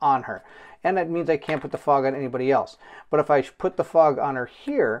fog on her. And that means I can't put the fog on anybody else. But if I put the fog on her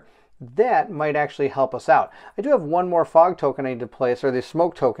here, that might actually help us out. I do have 1 more fog token I need to place, or the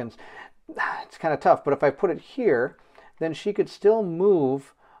smoke tokens. It's kind of tough, but if I put it here, then she could still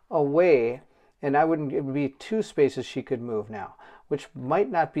move away, and it would be 2 spaces she could move now, which might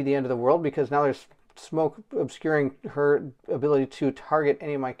not be the end of the world, because now there's smoke obscuring her ability to target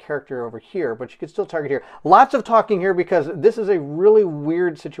any of my character over here, but she could still target here. Lots of talking here because this is a really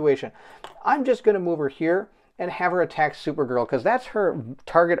weird situation. I'm just going to move her here, and have her attack Supergirl, because that's her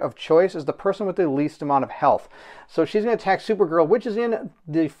target of choice, is the person with the least amount of health. So she's going to attack Supergirl, which is in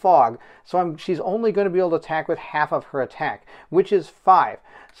the fog. So she's only going to be able to attack with half of her attack, which is 5.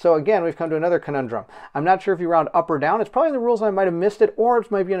 So again, we've come to another conundrum. I'm not sure if you round up or down. It's probably in the rules and I might have missed it, or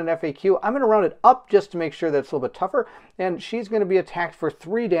it might be in an FAQ. I'm going to round it up just to make sure that it's a little bit tougher. And she's going to be attacked for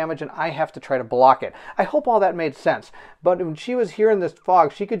 3 damage, and I have to try to block it. I hope all that made sense. But when she was here in this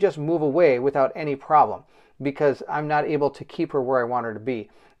fog, she could just move away without any problem, because I'm not able to keep her where I want her to be.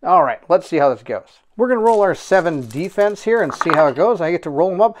 All right, let's see how this goes. We're going to roll our 7 defense here and see how it goes. I get to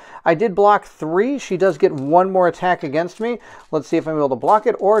roll them up. I did block 3. She does get 1 more attack against me. Let's see if I'm able to block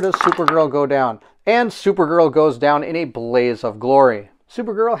it, or does Supergirl go down? And Supergirl goes down in a blaze of glory.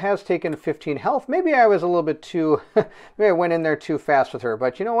 Supergirl has taken 15 health. Maybe I was a little bit too, maybe I went in there too fast with her.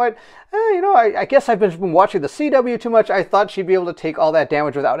 But you know what? I guess I've been watching the CW too much. I thought she'd be able to take all that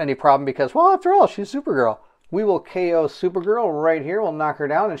damage without any problem because, well, after all, she's Supergirl. We will KO Supergirl right here. We'll knock her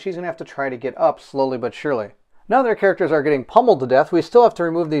down, and she's going to have to try to get up slowly but surely. Now their characters are getting pummeled to death. We still have to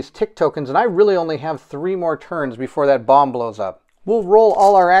remove these tick tokens, and I really only have 3 more turns before that bomb blows up. We'll roll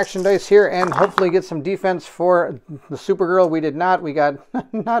all our action dice here and hopefully get some defense for the Supergirl. We did not. We got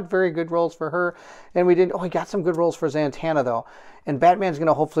not very good rolls for her. And we didn't. Oh, we got some good rolls for Zatanna, though. And Batman's going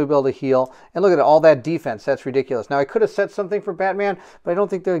to hopefully be able to heal. And look at all that defense. That's ridiculous. Now, I could have set something for Batman, but I don't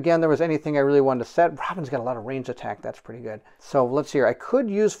think, again, there was anything I really wanted to set. Robin's got a lot of range attack. That's pretty good. So let's see here. I could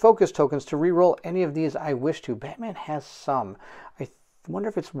use focus tokens to re-roll any of these I wish to. Batman has some. I wonder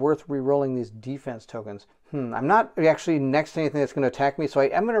if it's worth re-rolling these defense tokens. I'm not actually next to anything that's going to attack me, so I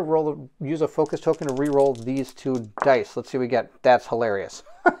am going to use a focus token to re-roll these 2 dice. Let's see what we get. That's hilarious.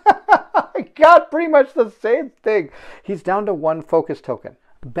 I got pretty much the same thing. He's down to 1 focus token.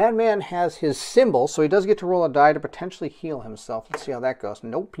 Batman has his symbol, so he does get to roll a die to potentially heal himself. Let's see how that goes.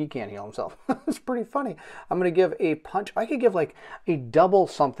 Nope, he can't heal himself. It's pretty funny. I'm going to give a punch. I could give like a double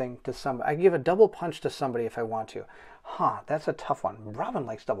something to somebody. I could give a double punch to somebody if I want to. That's a tough one. Robin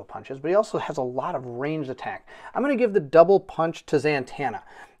likes double punches, but he also has a lot of ranged attack. I'm going to give the double punch to Zatanna.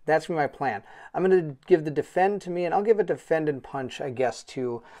 That's my plan. I'm going to give the defend to me, and I'll give a defend and punch, I guess,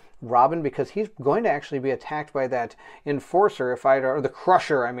 to Robin, because he's going to actually be attacked by that enforcer or the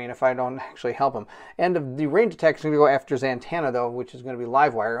crusher, I mean, if I don't actually help him. And the range attack is going to go after Zatanna, though, which is going to be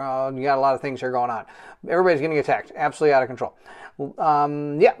Livewire. Oh, you got a lot of things here going on. Everybody's getting attacked. Absolutely out of control.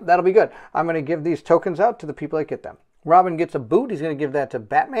 Yeah, that'll be good. I'm going to give these tokens out to the people that get them. Robin gets a boot. He's going to give that to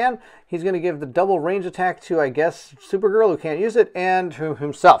Batman. He's going to give the double range attack to, I guess, Supergirl, who can't use it, and to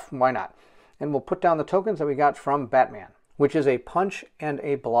himself. Why not? And we'll put down the tokens that we got from Batman, which is a punch and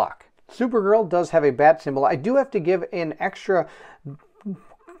a block. Supergirl does have a bat symbol. I do have to give an extra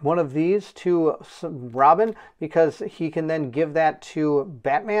one of these to Robin, because he can then give that to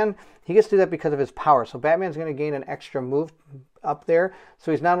Batman. He gets to do that because of his power. So Batman's going to gain an extra move up there. So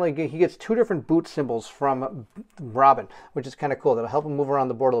he's not only, he gets 2 different boot symbols from Robin, which is kind of cool. That'll help him move around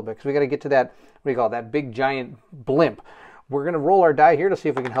the board a little bit, because we got to get to that, what do you call it, that big giant blimp. We're going to roll our die here to see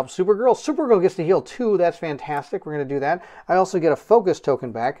if we can help Supergirl. Supergirl gets to heal 2. That's fantastic. We're going to do that. I also get a focus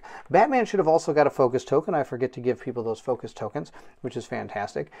token back. Batman should have also got a focus token. I forget to give people those focus tokens, which is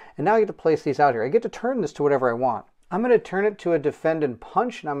fantastic. And now I get to place these out here. I get to turn this to whatever I want. I'm going to turn it to a defend and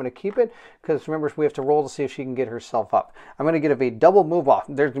punch, and I'm going to keep it because, remember, we have to roll to see if she can get herself up. I'm going to give a double move off.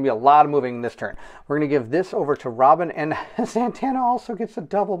 There's going to be a lot of moving in this turn. We're going to give this over to Robin, and Zatanna also gets a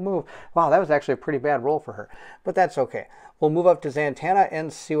double move. Wow, that was actually a pretty bad roll for her, but that's okay. We'll move up to Zatanna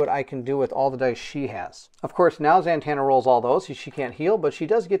and see what I can do with all the dice she has. Of course, now Zatanna rolls all those. She can't heal, but she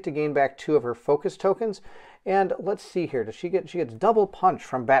does get to gain back 2 of her focus tokens. And let's see here. She gets double punch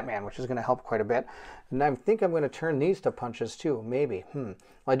from Batman, which is going to help quite a bit. And I think I'm going to turn these to punches too, maybe. Well,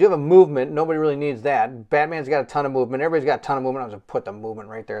 I do have a movement. Nobody really needs that. Batman's got a ton of movement. Everybody's got a ton of movement. I'm going to put the movement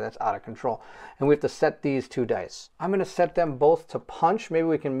right there. That's out of control. And we have to set these 2 dice. I'm going to set them both to punch. Maybe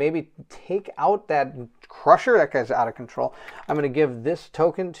we can take out that crusher. That guy's out of control. I'm going to give this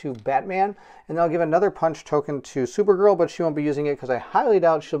token to Batman, and then I'll give another punch token to Supergirl, but she won't be using it because I highly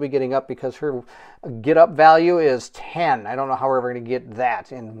doubt she'll be getting up, because her get up value is 10. I don't know how we're ever going to get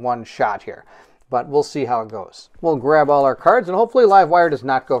that in one shot here, but we'll see how it goes. We'll grab all our cards, and hopefully Livewire does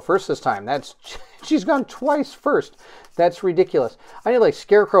not go first this time. She's gone twice first. That's ridiculous. I need like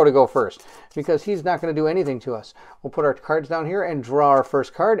Scarecrow to go first because he's not going to do anything to us. We'll put our cards down here and draw our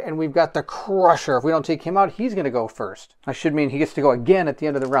first card, and we've got the Crusher. If we don't take him out, he's going to go first. I should mean he gets to go again at the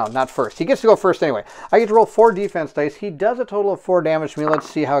end of the round, not first. He gets to go first anyway. I get to roll 4 defense dice. He does a total of 4 damage to me. Let's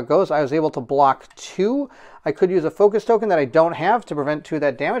see how it goes. I was able to block 2. I could use a focus token that I don't have to prevent 2 of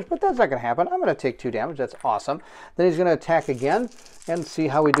that damage, but that's not going to happen. I'm going to take 2 damage. That's awesome. Then he's going to attack again and see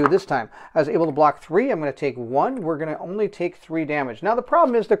how we do this time. I was able to block 3. I'm going to take 1. We're going to only take 3 damage. Now the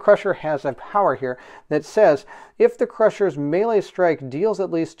problem is the Crusher has a power here that says if the Crusher's melee strike deals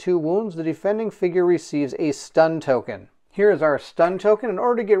at least 2 wounds, the defending figure receives a stun token. Here is our stun token. In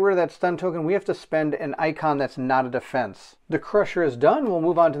order to get rid of that stun token, we have to spend an icon that's not a defense. The Crusher is done. We'll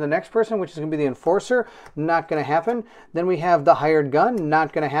move on to the next person, which is going to be the Enforcer. Not going to happen. Then we have the Hired Gun.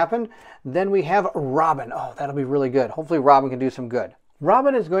 Not going to happen. Then we have Robin. Oh, that'll be really good. Hopefully Robin can do some good.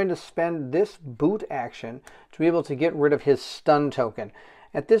 Robin is going to spend this boot action to be able to get rid of his stun token.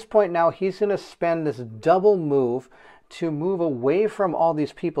 At this point now, he's going to spend this double move to move away from all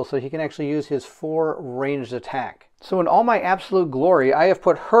these people so he can actually use his 4 ranged attack. So in all my absolute glory, I have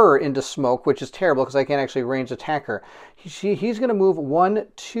put her into smoke, which is terrible because I can't actually range attack her. He's going to move 1,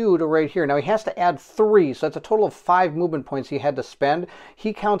 2 to right here. Now he has to add 3, so that's a total of 5 movement points he had to spend.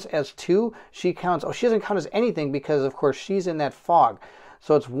 He counts as 2. She counts, oh, she doesn't count as anything because, of course, she's in that fog.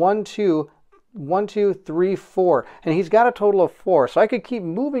 So it's 1, 2, 1, 2, 3, 4. And he's got a total of 4. So I could keep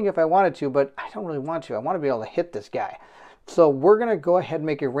moving if I wanted to, but I don't really want to. I want to be able to hit this guy. So we're going to go ahead and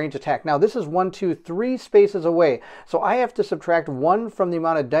make a range attack. Now this is 1, 2, 3 spaces away. So I have to subtract 1 from the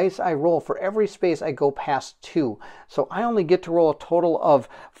amount of dice I roll for every space I go past 2. So I only get to roll a total of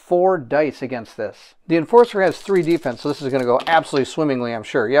 4 dice against this. The Enforcer has 3 defense, so this is going to go absolutely swimmingly, I'm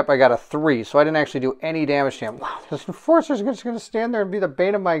sure. Yep, I got a 3, so I didn't actually do any damage to him. Wow, this Enforcer's just going to stand there and be the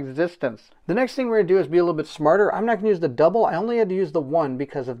bane of my existence. The next thing we're going to do is be a little bit smarter. I'm not going to use the double. I only had to use the 1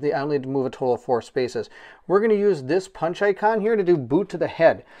 because of I only had to move a total of 4 spaces. We're going to use this punch icon here to do boot to the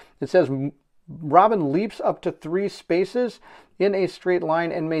head. It says Robin leaps up to 3 spaces in a straight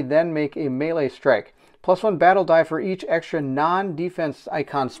line and may then make a melee strike. +1 battle die for each extra non-defense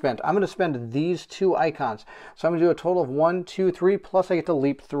icon spent. I'm going to spend these 2 icons. So I'm going to do a total of 1, 2, 3, plus I get to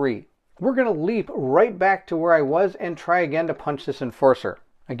leap 3. We're going to leap right back to where I was and try again to punch this Enforcer.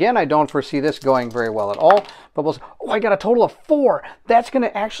 Again, I don't foresee this going very well at all. But oh, I got a total of 4. That's going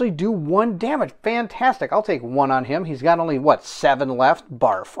to actually do 1 damage. Fantastic. I'll take 1 on him. He's got only, what, 7 left?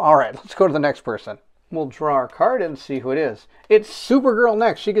 Barf. All right, let's go to the next person. We'll draw our card and see who it is. It's Supergirl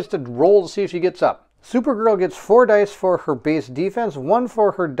next. She gets to roll to see if she gets up. Supergirl gets 4 dice for her base defense, 1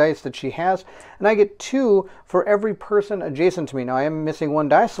 for her dice that she has, and I get 2 for every person adjacent to me. Now I am missing 1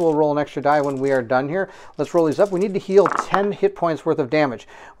 die, so we'll roll an extra die when we are done here. Let's roll these up. We need to heal 10 hit points worth of damage.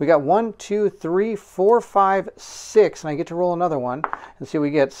 We got 1, 2, 3, 4, 5, 6, and I get to roll another one and see we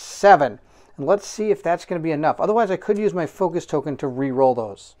get 7. And let's see if that's going to be enough. Otherwise, I could use my focus token to re-roll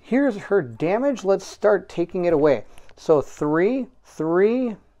those. Here's her damage. Let's start taking it away. So 3,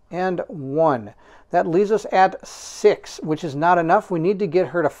 3, and 1. That leaves us at 6, which is not enough. We need to get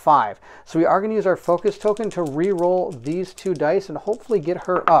her to 5. So we are going to use our focus token to re-roll these 2 dice and hopefully get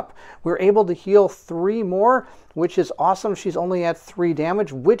her up. We're able to heal 3 more, which is awesome. She's only at 3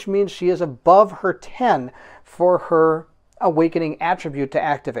 damage, which means she is above her 10 for her awakening attribute to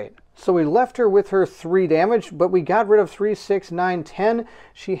activate. So we left her with her 3 damage, but we got rid of 3, 6, 9, 10.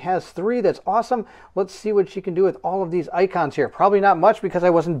 She has 3. That's awesome. Let's see what she can do with all of these icons here. Probably not much because I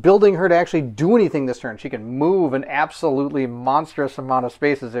wasn't building her to actually do anything this turn. She can move an absolutely monstrous amount of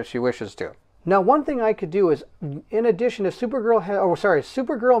spaces if she wishes to. Now, one thing I could do is, in addition, if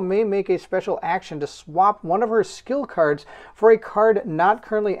Supergirl may make a special action to swap one of her skill cards for a card not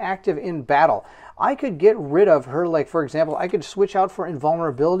currently active in battle. I could get rid of her, like, for example, I could switch out for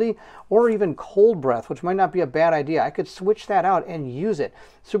Invulnerability or even Cold Breath, which might not be a bad idea. I could switch that out and use it.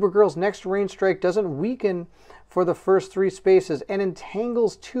 Supergirl's next range strike doesn't weaken for the first 3 spaces and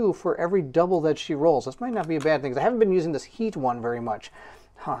entangles 2 for every double that she rolls. This might not be a bad thing, because I haven't been using this heat one very much.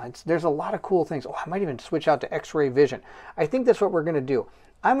 There's a lot of cool things. Oh, I might even switch out to X-ray vision. I think that's what we're going to do.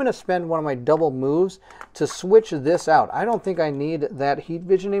 I'm going to spend one of my double moves to switch this out. I don't think I need that heat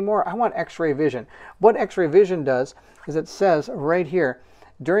vision anymore. I want X-ray vision. What X-ray vision does is it says right here,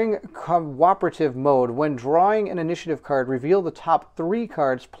 during cooperative mode, when drawing an initiative card, reveal the top 3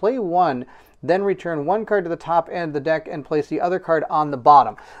 cards, play 1, then return 1 card to the top end of the deck and place the other card on the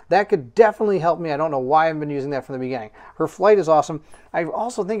bottom. That could definitely help me. I don't know why I've been using that from the beginning. Her flight is awesome. I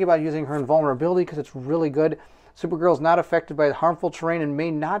also think about using her invulnerability because it's really good. Supergirl is not affected by harmful terrain and may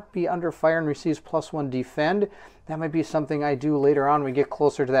not be under fire and receives +1 defend. That might be something I do later on when we get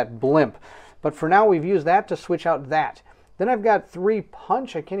closer to that blimp. But for now, we've used that to switch out that. Then I've got 3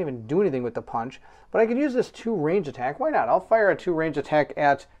 punch. I can't even do anything with the punch, but I could use this 2 range attack. Why not? I'll fire a 2 range attack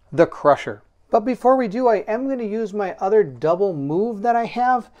at the Crusher. But before we do, I am going to use my other double move that I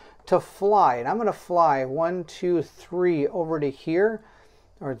have to fly. And I'm going to fly 1, 2, 3 over to here.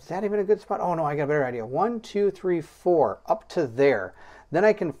 Or is that even a good spot? Oh no, I got a better idea. 1, 2, 3, 4, up to there. Then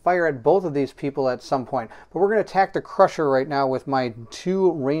I can fire at both of these people at some point. But we're going to attack the Crusher right now with my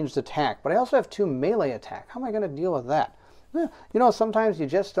 2 ranged attack. But I also have 2 melee attack. How am I going to deal with that? You know, sometimes you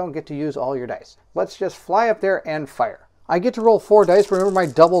just don't get to use all your dice. Let's just fly up there and fire. I get to roll 4 dice. Remember, my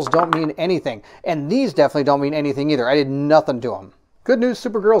doubles don't mean anything. And these definitely don't mean anything either. I did nothing to them. Good news,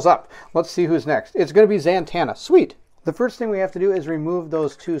 Supergirl's up. Let's see who's next. It's going to be Zatanna. Sweet. The first thing we have to do is remove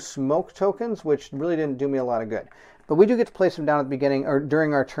those 2 smoke tokens, which really didn't do me a lot of good. But we do get to place them down at the beginning, or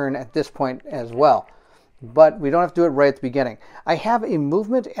during our turn at this point as well. But we don't have to do it right at the beginning. I have a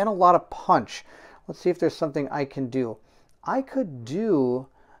movement and a lot of punch. Let's see if there's something I can do. I could do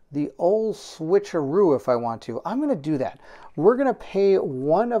the old switcheroo if I want to. I'm going to do that. We're going to pay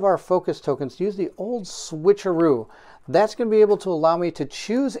 1 of our focus tokens to use the old switcheroo. That's going to be able to allow me to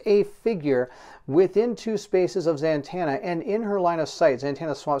choose a figure within 2 spaces of Zatanna and in her line of sight.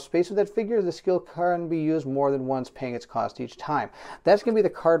 Zatanna swaps space with that figure. The skill can be used more than once, paying its cost each time. That's going to be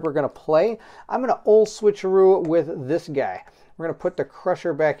the card we're going to play. I'm going to old switcheroo with this guy. We're going to put the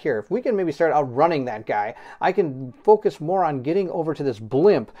Crusher back here. If we can maybe start outrunning that guy, I can focus more on getting over to this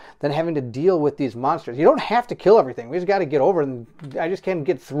blimp than having to deal with these monsters. You don't have to kill everything. We just got to get over, and I just can't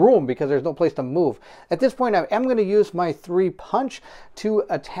get through them because there's no place to move. At this point, I am going to use my 3 punch to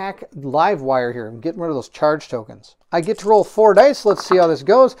attack Livewire here and get rid of those charge tokens. I get to roll 4 dice. Let's see how this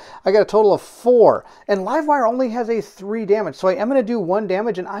goes. I got a total of 4. And Livewire only has a 3 damage. So I am going to do 1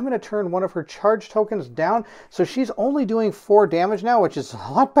 damage, and I'm going to turn one of her charge tokens down. So she's only doing 4 damage now, which is a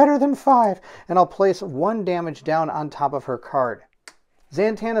lot better than 5. And I'll place 1 damage down on top of her card.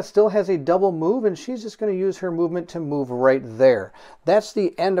 Zatanna still has a double move, and she's just going to use her movement to move right there. That's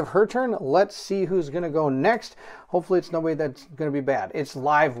the end of her turn. Let's see who's going to go next. Hopefully it's nobody that's going to be bad. It's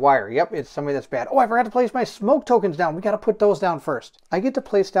Livewire. Yep, it's somebody that's bad. Oh, I forgot to place my smoke tokens down. We got to put those down first. I get to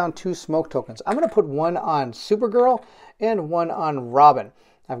place down 2 smoke tokens. I'm going to put 1 on Supergirl and 1 on Robin.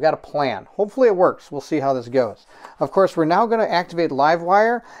 I've got a plan. Hopefully it works. We'll see how this goes. Of course, we're now going to activate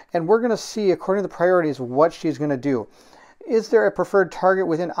Livewire, and we're going to see, according to the priorities, what she's going to do. Is there a preferred target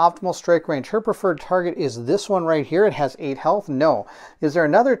within optimal strike range? Her preferred target is this one right here. It has 8 health. No. Is there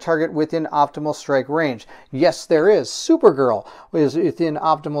another target within optimal strike range? Yes, there is. Supergirl is within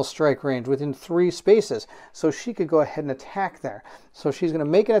optimal strike range within 3 spaces. So she could go ahead and attack there. So she's going to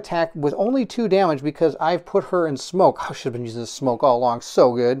make an attack with only 2 damage because I've put her in smoke. I should have been using this smoke all along.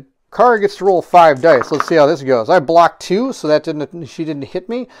 So good. Kara gets to roll 5 dice. Let's see how this goes. I blocked 2, so she didn't hit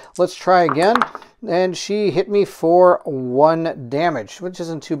me. Let's try again. And she hit me for 1 damage, which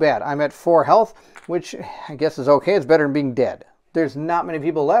isn't too bad. I'm at 4 health, which I guess is okay. It's better than being dead. There's not many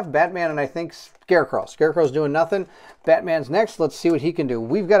people left. Batman and I think Scarecrow. Scarecrow's doing nothing. Batman's next. Let's see what he can do.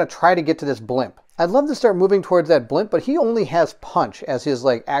 We've got to try to get to this blimp. I'd love to start moving towards that blimp, but he only has punch as his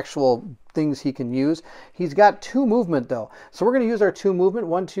actual things he can use. He's got 2 movement though. So we're going to use our 2 movement,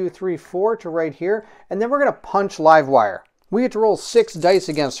 1, 2, 3, 4 to right here, and then we're going to punch Livewire. We get to roll 6 dice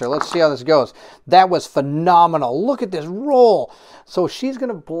against her. Let's see how this goes. That was phenomenal. Look at this roll. So she's going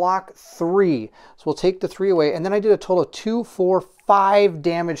to block 3. So we'll take the 3 away. And then I did a total of 2, 4, 5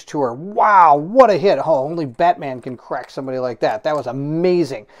 damage to her. Wow, what a hit. Oh, only Batman can crack somebody like that. That was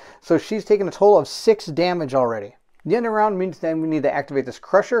amazing. So she's taken a total of 6 damage already. The end of round means then we need to activate this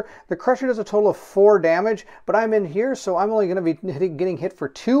Crusher. The Crusher does a total of 4 damage, but I'm in here, so I'm only going to be getting hit for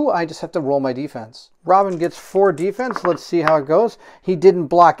 2. I just have to roll my defense. Robin gets 4 defense. Let's see how it goes. He didn't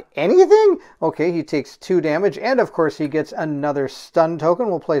block anything? Okay, he takes 2 damage, and of course he gets another stun token.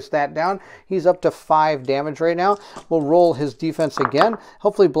 We'll place that down. He's up to 5 damage right now. We'll roll his defense again.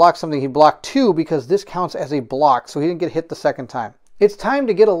 Hopefully block something. He blocked 2 because this counts as a block, so he didn't get hit the second time. It's time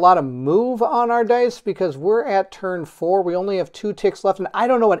to get a lot of move on our dice because we're at turn 4. We only have 2 ticks left, and I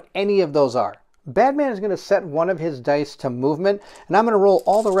don't know what any of those are. Batman is going to set one of his dice to movement, and I'm going to roll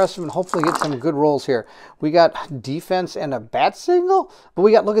all the rest of them and hopefully get some good rolls here. We got defense and a bat signal, but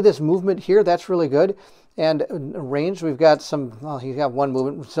we got, look at this movement here. That's really good. And range, we've got some, well, he's got 1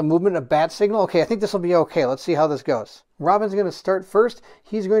 movement, some movement, a bat signal. Okay, I think this will be okay. Let's see how this goes. Robin's going to start first.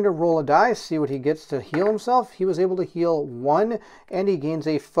 He's going to roll a die, see what he gets to heal himself. He was able to heal 1, and he gains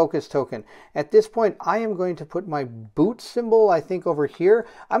a focus token. At this point, I am going to put my boot symbol, I think, over here.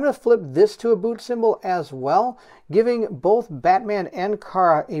 I'm going to flip this to a boot symbol as well, giving both Batman and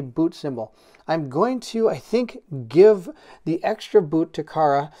Kara a boot symbol. I'm going to, I think, give the extra boot to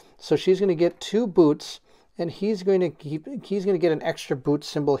Kara, so she's going to get 2 boots. And he's going to get an extra boot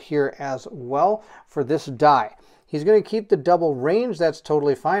symbol here as well for this die. He's going to keep the double range. That's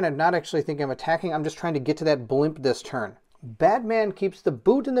totally fine. I'm not actually thinking I'm attacking. I'm just trying to get to that blimp this turn. Batman keeps the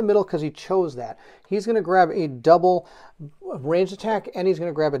boot in the middle because he chose that. He's going to grab a double range attack, and he's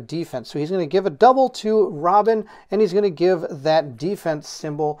going to grab a defense. So he's going to give a double to Robin, and he's going to give that defense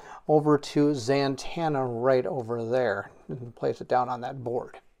symbol over to Zatanna right over there. And place it down on that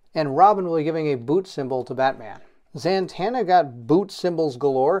board. And Robin will be giving a boot symbol to Batman. Zatanna got boot symbols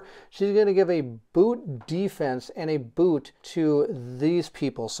galore. She's going to give a boot defense and a boot to these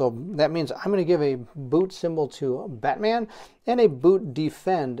people. So that means I'm going to give a boot symbol to Batman and a boot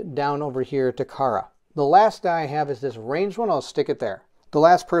defend down over here to Kara. The last die I have is this ranged one. I'll stick it there. The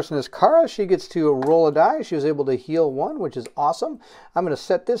last person is Kara. She gets to roll a die. She was able to heal 1, which is awesome. I'm going to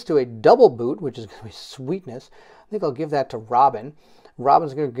set this to a double boot, which is going to be sweetness. I think I'll give that to Robin.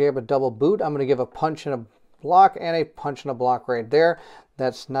 Robin's going to give a double boot. I'm going to give a punch and a block and a punch and a block right there.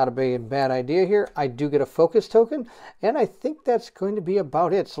 That's not a bad idea here. I do get a focus token, and I think that's going to be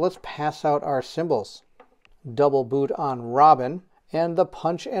about it. So let's pass out our symbols. Double boot on Robin, and the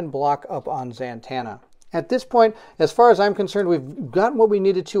punch and block up on Zatanna. At this point, as far as I'm concerned, we've gotten what we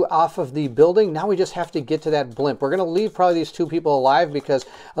needed to off of the building. Now we just have to get to that blimp. We're going to leave probably these 2 people alive because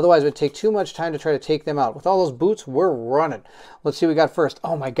otherwise it would take too much time to try to take them out. With all those boots, we're running. Let's see what we got first.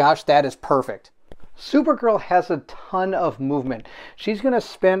 Oh my gosh, that is perfect. Supergirl has a ton of movement. She's going to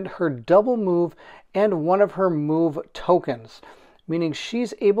spend her double move and one of her move tokens, meaning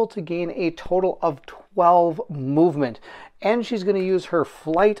she's able to gain a total of 12 movement. And she's going to use her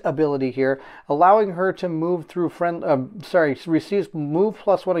flight ability here, allowing her to move through receives move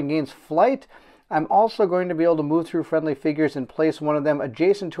 +1 and gains flight. I'm also going to be able to move through friendly figures and place one of them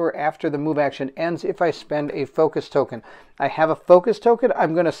adjacent to her after the move action ends if I spend a focus token. I have a focus token.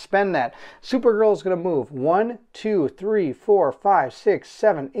 I'm going to spend that. Supergirl is going to move 1, 2, 3, 4, 5, 6,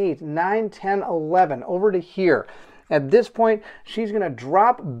 7, 8, 9, 10, 11 over to here. At this point, she's going to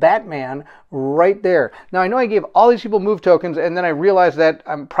drop Batman right there. Now, I know I gave all these people move tokens, and then I realized that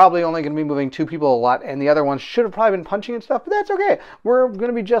I'm probably only going to be moving 2 people a lot, and the other ones should have probably been punching and stuff, but that's okay. We're going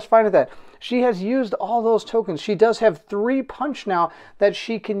to be just fine with that. She has used all those tokens. She does have 3 punch now that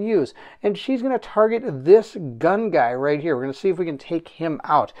she can use, and she's going to target this gun guy right here. We're going to see if we can take him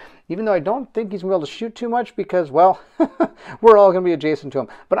out. Even though I don't think he's going to be able to shoot too much because, well, we're all going to be adjacent to him.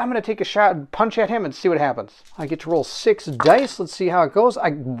 But I'm going to take a shot and punch at him and see what happens. I get to roll 6 dice. Let's see how it goes.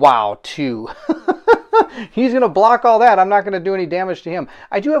 Wow, 2. He's going to block all that. I'm not going to do any damage to him.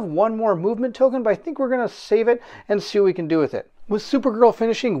 I do have 1 more movement token, but I think we're going to save it and see what we can do with it. With Supergirl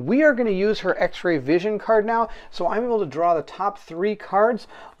finishing, we are going to use her X-ray vision card now. So I'm able to draw the top 3 cards,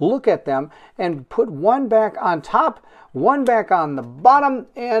 look at them, and put 1 back on top, 1 back on the bottom,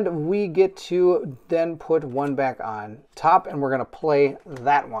 and we get to then put 1 back on top, and we're going to play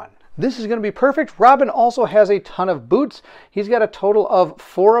that one. This is going to be perfect. Robin also has a ton of boots. He's got a total of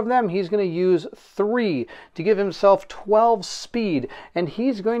 4 of them. He's going to use 3 to give himself 12 speed, and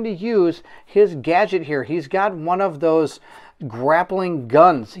he's going to use his gadget here. He's got one of those grappling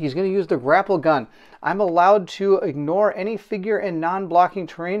guns. He's going to use the grapple gun. I'm allowed to ignore any figure in non-blocking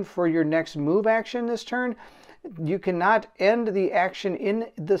terrain for your next move action this turn. You cannot end the action in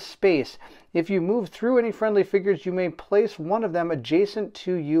the space. If you move through any friendly figures, you may place one of them adjacent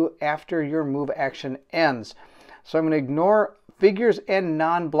to you after your move action ends. So I'm going to ignore figures and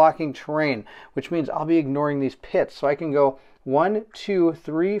non-blocking terrain, which means I'll be ignoring these pits. So I can go 1, 2,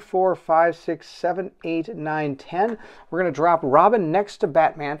 3, 4, 5, 6, 7, 8, 9, 10. We're going to drop Robin next to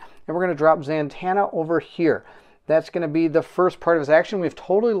Batman, and we're going to drop Zatanna over here. That's going to be the first part of his action. We've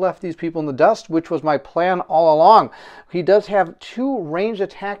totally left these people in the dust, which was my plan all along. He does have 2 ranged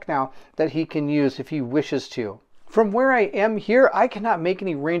attack now that he can use if he wishes to. From where I am here, I cannot make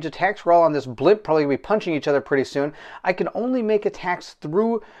any range attacks. We're all on this blimp, probably going to be punching each other pretty soon. I can only make attacks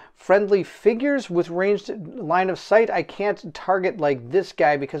through friendly figures with ranged line of sight. I can't target like this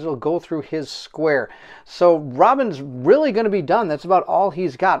guy because it'll go through his square. So Robin's really going to be done. That's about all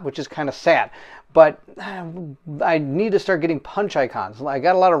he's got, which is kind of sad. but I need to start getting punch icons. I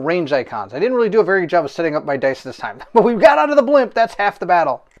got a lot of range icons. I didn't really do a very good job of setting up my dice this time, but we got onto the blimp. That's half the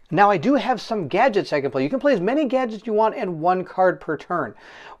battle. Now I do have some gadgets I can play. You can play as many gadgets you want and 1 card per turn.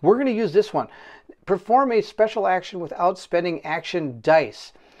 We're going to use this one. Perform a special action without spending action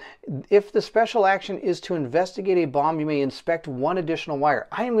dice. If the special action is to investigate a bomb, you may inspect 1 additional wire.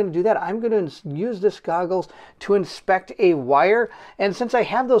 I am going to do that. I'm going to use this goggles to inspect a wire. And since I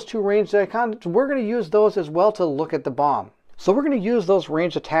have those 2 ranged icons, we're going to use those as well to look at the bomb. So we're going to use those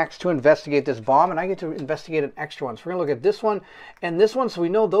ranged attacks to investigate this bomb, and I get to investigate an extra one. So we're going to look at this one and this one, so we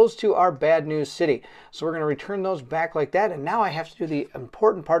know those 2 are Bad News City. So we're going to return those back like that, and now I have to do the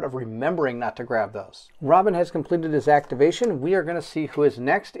important part of remembering not to grab those. Robin has completed his activation. We are going to see who is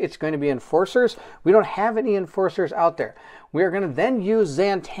next. It's going to be Enforcers. We don't have any Enforcers out there. We are going to then use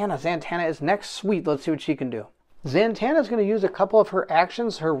Zatanna. Zatanna is next. Sweet. Let's see what she can do. Zatanna is going to use a couple of her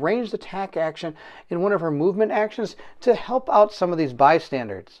actions, her ranged attack action and one of her movement actions to help out some of these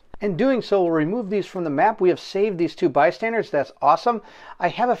bystanders. In doing so, we'll remove these from the map. We have saved these 2 bystanders. That's awesome. I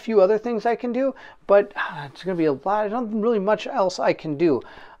have a few other things I can do, but it's going to be a lot. There's not really much else I can do.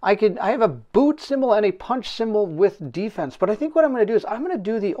 I have a boot symbol and a punch symbol with defense, but I think what I'm going to do is I'm going to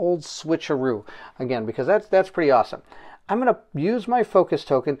do the old switcheroo again, because that's pretty awesome. I'm going to use my focus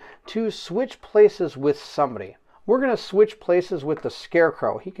token to switch places with somebody. We're going to switch places with the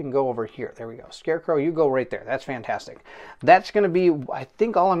Scarecrow. He can go over here. There we go. Scarecrow, you go right there. That's fantastic. That's going to be, I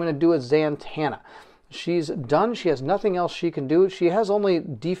think all I'm going to do is Zatanna. She's done. She has nothing else she can do. She has only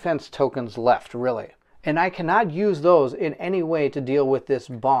defense tokens left, really. And I cannot use those in any way to deal with this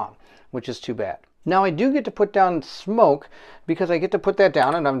bomb, which is too bad. Now I do get to put down smoke because I get to put that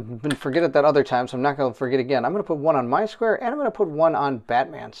down, and I've been forget it that other time, so I'm not going to forget again. I'm going to put 1 on my square, and I'm going to put 1 on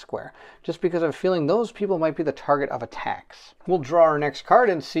Batman's square, just because I'm feeling those people might be the target of attacks. We'll draw our next card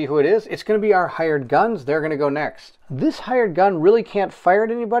and see who it is. It's going to be our hired guns. They're going to go next. This hired gun really can't fire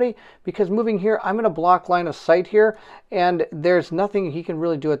at anybody because moving here, I'm going to block line of sight here, and there's nothing he can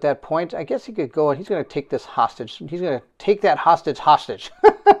really do at that point. I guess he could go and he's going to take this hostage. He's going to take that hostage.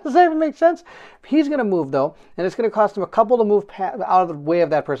 Does that even make sense? He's going to move though, and it's going to cost him a couple to move out of the way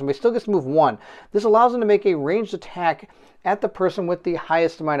of that person, but he still gets to move 1. This allows him to make a ranged attack at the person with the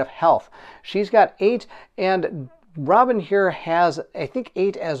highest amount of health. She's got 8, and Robin here has, I think,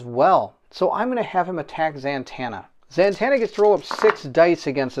 8 as well. So I'm going to have him attack Zatanna. Zatanna gets to roll up 6 dice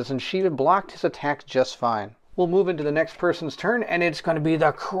against us, and she blocked his attack just fine. We'll move into the next person's turn, and it's going to be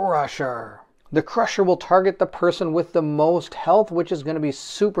the Crusher. The Crusher will target the person with the most health, which is going to be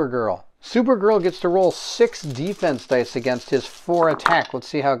Supergirl. Supergirl gets to roll 6 defense dice against his 4 attack. Let's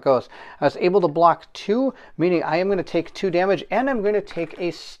see how it goes. I was able to block 2, meaning I am going to take 2 damage, and I'm going to take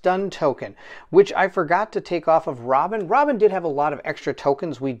a stun token, which I forgot to take off of Robin. Robin did have a lot of extra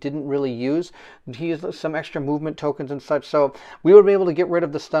tokens we didn't really use. He used some extra movement tokens and such, so we would be able to get rid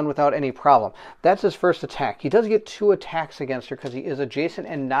of the stun without any problem. That's his first attack. He does get 2 attacks against her because he is adjacent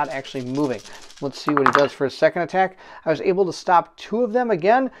and not actually moving. Let's see what he does for his second attack. I was able to stop 2 of them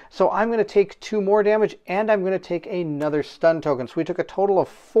again, so I'm going to take 2 more damage, and I'm going to take another stun token. So we took a total of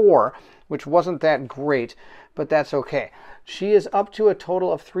 4, which wasn't that great, but that's okay. She is up to a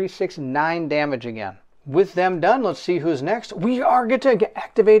total of 3, 6, 9 damage again. With them done, let's see who's next. We are going to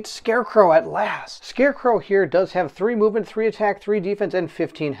activate Scarecrow at last. Scarecrow here does have 3 movement, 3 attack, 3 defense, and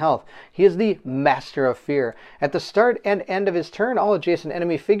 15 health. He is the Master of Fear. At the start and end of his turn, all adjacent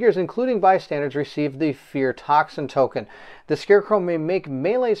enemy figures, including bystanders, receive the Fear Toxin token. The Scarecrow may make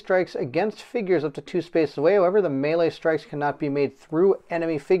melee strikes against figures up to 2 spaces away. However, the melee strikes cannot be made through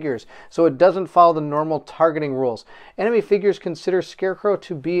enemy figures, so it doesn't follow the normal targeting rules. Enemy figures consider Scarecrow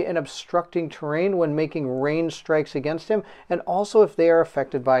to be an obstructing terrain when making ranged strikes against him, and also if they are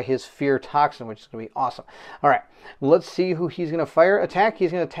affected by his Fear Toxin, which is going to be awesome. All right, let's see who he's going to fire. Attack.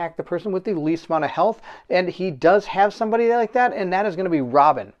 He's going to attack the person with the least amount of health, and he does have somebody like that, and that is going to be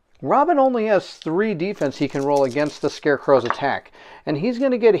Robin. Robin only has 3 defense he can roll against the Scarecrow's attack, and he's going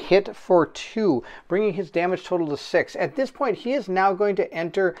to get hit for 2, bringing his damage total to 6. At this point, he is now going to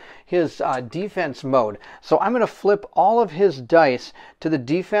enter his defense mode. So I'm going to flip all of his dice to the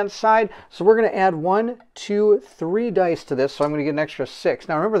defense side. So we're going to add 1, 2, 3 dice to this, so I'm going to get an extra 6.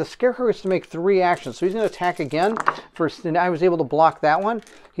 Now remember, the Scarecrow is to make 3 actions, so he's going to attack again. First, and I was able to block that one.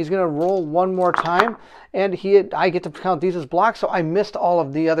 He's going to roll 1 more time, and I get to count these as blocks, so I missed all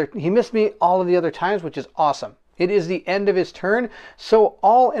of the other. He missed me all of the other times, which is awesome. It is the end of his turn, so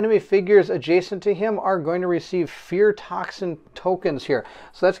all enemy figures adjacent to him are going to receive Fear Toxin tokens here.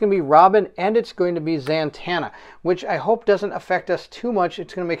 So that's going to be Robin, and it's going to be Zatanna, which I hope doesn't affect us too much.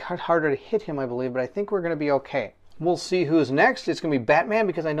 It's going to make it harder to hit him, I believe, but I think we're going to be okay. We'll see who's next. It's going to be Batman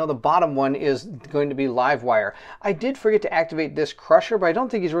because I know the bottom one is going to be Livewire. I did forget to activate this Crusher, but I don't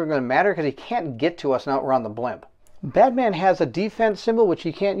think he's really going to matter because he can't get to us now that we're on the blimp. Batman has a defense symbol, which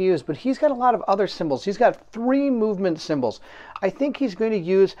he can't use, but he's got a lot of other symbols. He's got 3 movement symbols. I think he's going to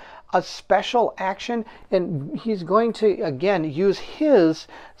use a special action, and he's going to, again, use his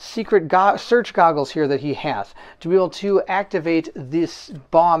secret search goggles here that he has to be able to activate this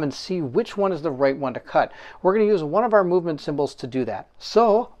bomb and see which one is the right one to cut. We're going to use one of our movement symbols to do that.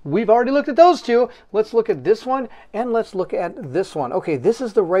 So we've already looked at those 2. Let's look at this one, and let's look at this one. Okay, this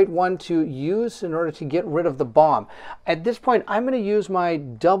is the right one to use in order to get rid of the bomb. At this point, I'm going to use my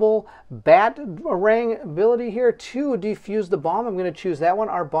double batarang ability here to defuse the bomb. I'm going to choose that one.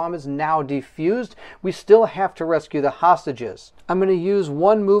 Our bomb is now defused. We still have to rescue the hostages. I'm going to use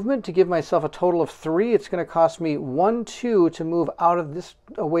 1 movement to give myself a total of 3. It's going to cost me 1, 2 to move out of this,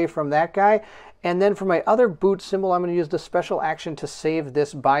 away from that guy. And then for my other boot symbol, I'm going to use the special action to save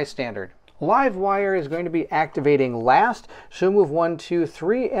this bystander. Livewire is going to be activating last. She'll move 1, 2,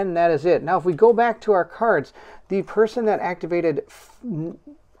 3, and that is it. Now, if we go back to our cards, the person that activated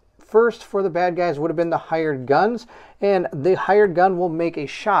first for the bad guys would have been the hired guns, and the hired gun will make a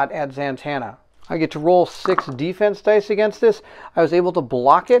shot at Zatanna. I get to roll 6 defense dice against this. I was able to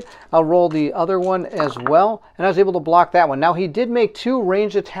block it. I'll roll the other one as well, and I was able to block that one. Now, he did make 2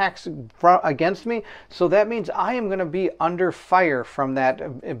 ranged attacks against me, so that means I am going to be under fire from that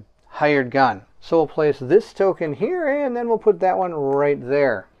hired gun. So we'll place this token here, and then we'll put that one right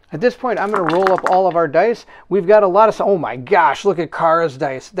there. At this point, I'm going to roll up all of our dice. We've got a lot of... Oh my gosh, look at Kara's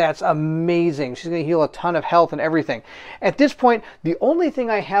dice. That's amazing. She's going to heal a ton of health and everything. At this point, the only thing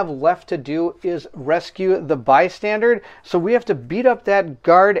I have left to do is rescue the bystander. So we have to beat up that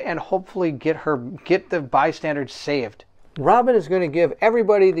guard and hopefully get the bystander saved. Robin is going to give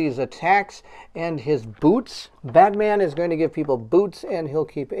everybody these attacks and his boots. Batman is going to give people boots and he'll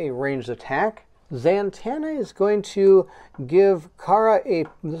keep a ranged attack. Zatanna is going to give Kara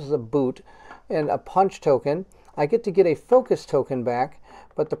this is a boot, and a punch token. I get to get a focus token back,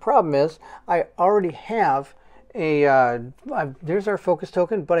 but the problem is I already have there's our focus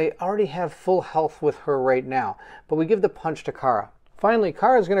token, but I already have full health with her right now. But we give the punch to Kara. Finally,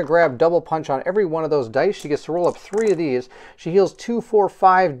 Kara is going to grab double punch on every one of those dice. She gets to roll up 3 of these. She heals 2, 4,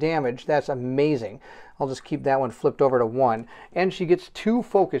 5 damage. That's amazing. I'll just keep that one flipped over to 1. And she gets 2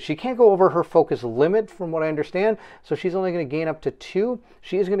 focus. She can't go over her focus limit from what I understand, so she's only going to gain up to 2.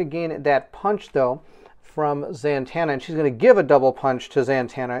 She is going to gain that punch, though, from Zatanna, and she's going to give a double punch to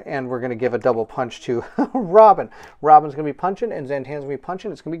Zatanna, and we're going to give a double punch to Robin. Robin's going to be punching, and Zatanna's going to be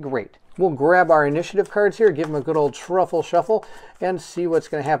punching. It's going to be great. We'll grab our initiative cards here, give them a good old truffle shuffle, and see what's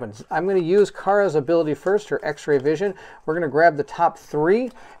going to happen. I'm going to use Kara's ability first, her X-ray vision. We're going to grab the top 3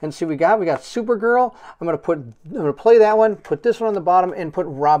 and see what we got. We got Supergirl. I'm going to play that one, put this one on the bottom, and put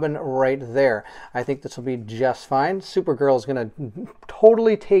Robin right there. I think this will be just fine. Supergirl is going to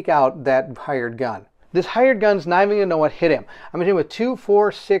totally take out that hired gun. This hired gun's not even going to know what hit him. I'm going to hit him with 2,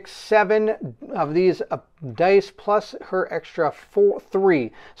 4, 6, 7 of these dice plus her extra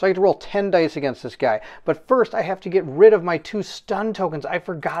 3. So I get to roll 10 dice against this guy. But first, I have to get rid of my 2 stun tokens. I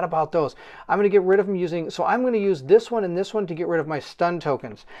forgot about those. I'm going to get rid of them using... So I'm going to use this one and this one to get rid of my stun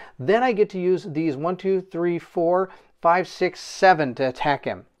tokens. Then I get to use these 1, 2, 3, 4, 5, 6, 7 to attack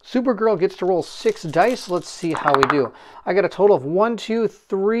him. Supergirl gets to roll 6 dice. Let's see how we do. I got a total of 1, 2,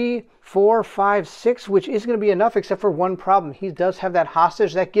 3, 4, 5, 6, which is going to be enough except for one problem. He does have that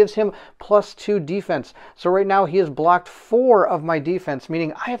hostage. That gives him +2 defense. So right now he has blocked 4 of my defense,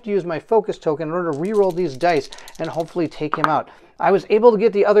 meaning I have to use my focus token in order to re-roll these dice and hopefully take him out. I was able to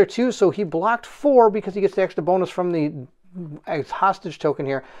get the other 2, so he blocked 4 because he gets the extra bonus from the hostage token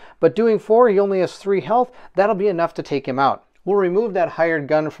here. But doing 4, he only has 3 health. That'll be enough to take him out. We'll remove that hired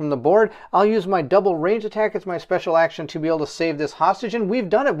gun from the board. I'll use my double range attack as my special action to be able to save this hostage, and we've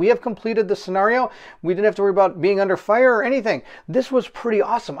done it. We have completed the scenario. We didn't have to worry about being under fire or anything. This was pretty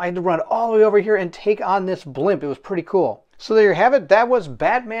awesome. I had to run all the way over here and take on this blimp. It was pretty cool. So there you have it. That was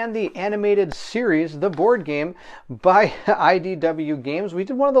Batman the Animated Series, the board game by IDW Games. We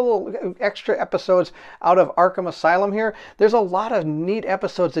did one of the little extra episodes out of Arkham Asylum here. There's a lot of neat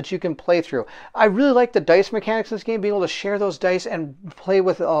episodes that you can play through. I really like the dice mechanics in this game, being able to share those dice and play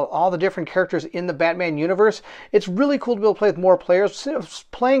with all the different characters in the Batman universe. It's really cool to be able to play with more players.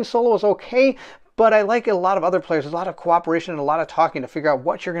 Playing solo is okay, but I like a lot of other players. There's a lot of cooperation and a lot of talking to figure out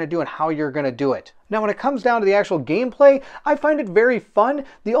what you're going to do and how you're going to do it. Now, when it comes down to the actual gameplay, I find it very fun.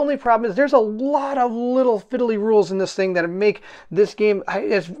 The only problem is there's a lot of little fiddly rules in this thing that make this game,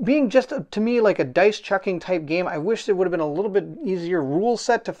 as being just to me like a dice chucking type game. I wish there would have been a little bit easier rule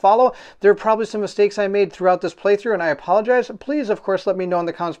set to follow. There are probably some mistakes I made throughout this playthrough, and I apologize. Please, of course, let me know in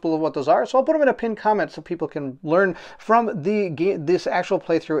the comments below what those are. So I'll put them in a pinned comment so people can learn from this actual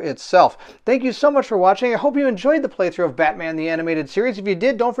playthrough itself. Thank you so much for watching. I hope you enjoyed the playthrough of Batman the Animated Series. If you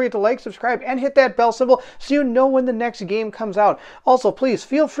did, don't forget to like, subscribe, and hit that bell symbol so you know when the next game comes out. Also, please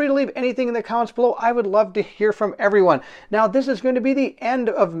feel free to leave anything in the comments below. I would love to hear from everyone. Now, this is going to be the end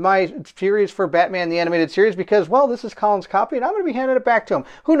of my series for Batman the Animated Series because, well, this is Colin's copy, and I'm going to be handing it back to him.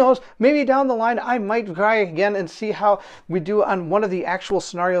 Who knows? Maybe down the line, I might try again and see how we do on one of the actual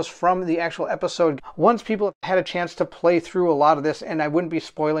scenarios from the actual episode once people have had a chance to play through a lot of this, and I wouldn't be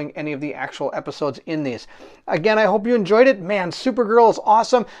spoiling any of the actual episodes in these. Again, I hope you enjoyed it. Man, Supergirl is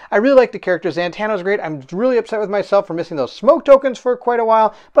awesome. I really like the characters. Zatanna's great. I'm really upset with myself for missing those smoke tokens for quite a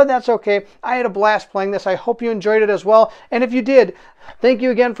while, but that's okay. I had a blast playing this. I hope you enjoyed it as well. And if you did, thank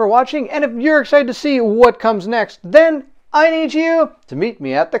you again for watching. And if you're excited to see what comes next, then I need you to meet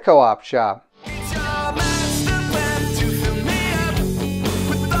me at the co-op shop.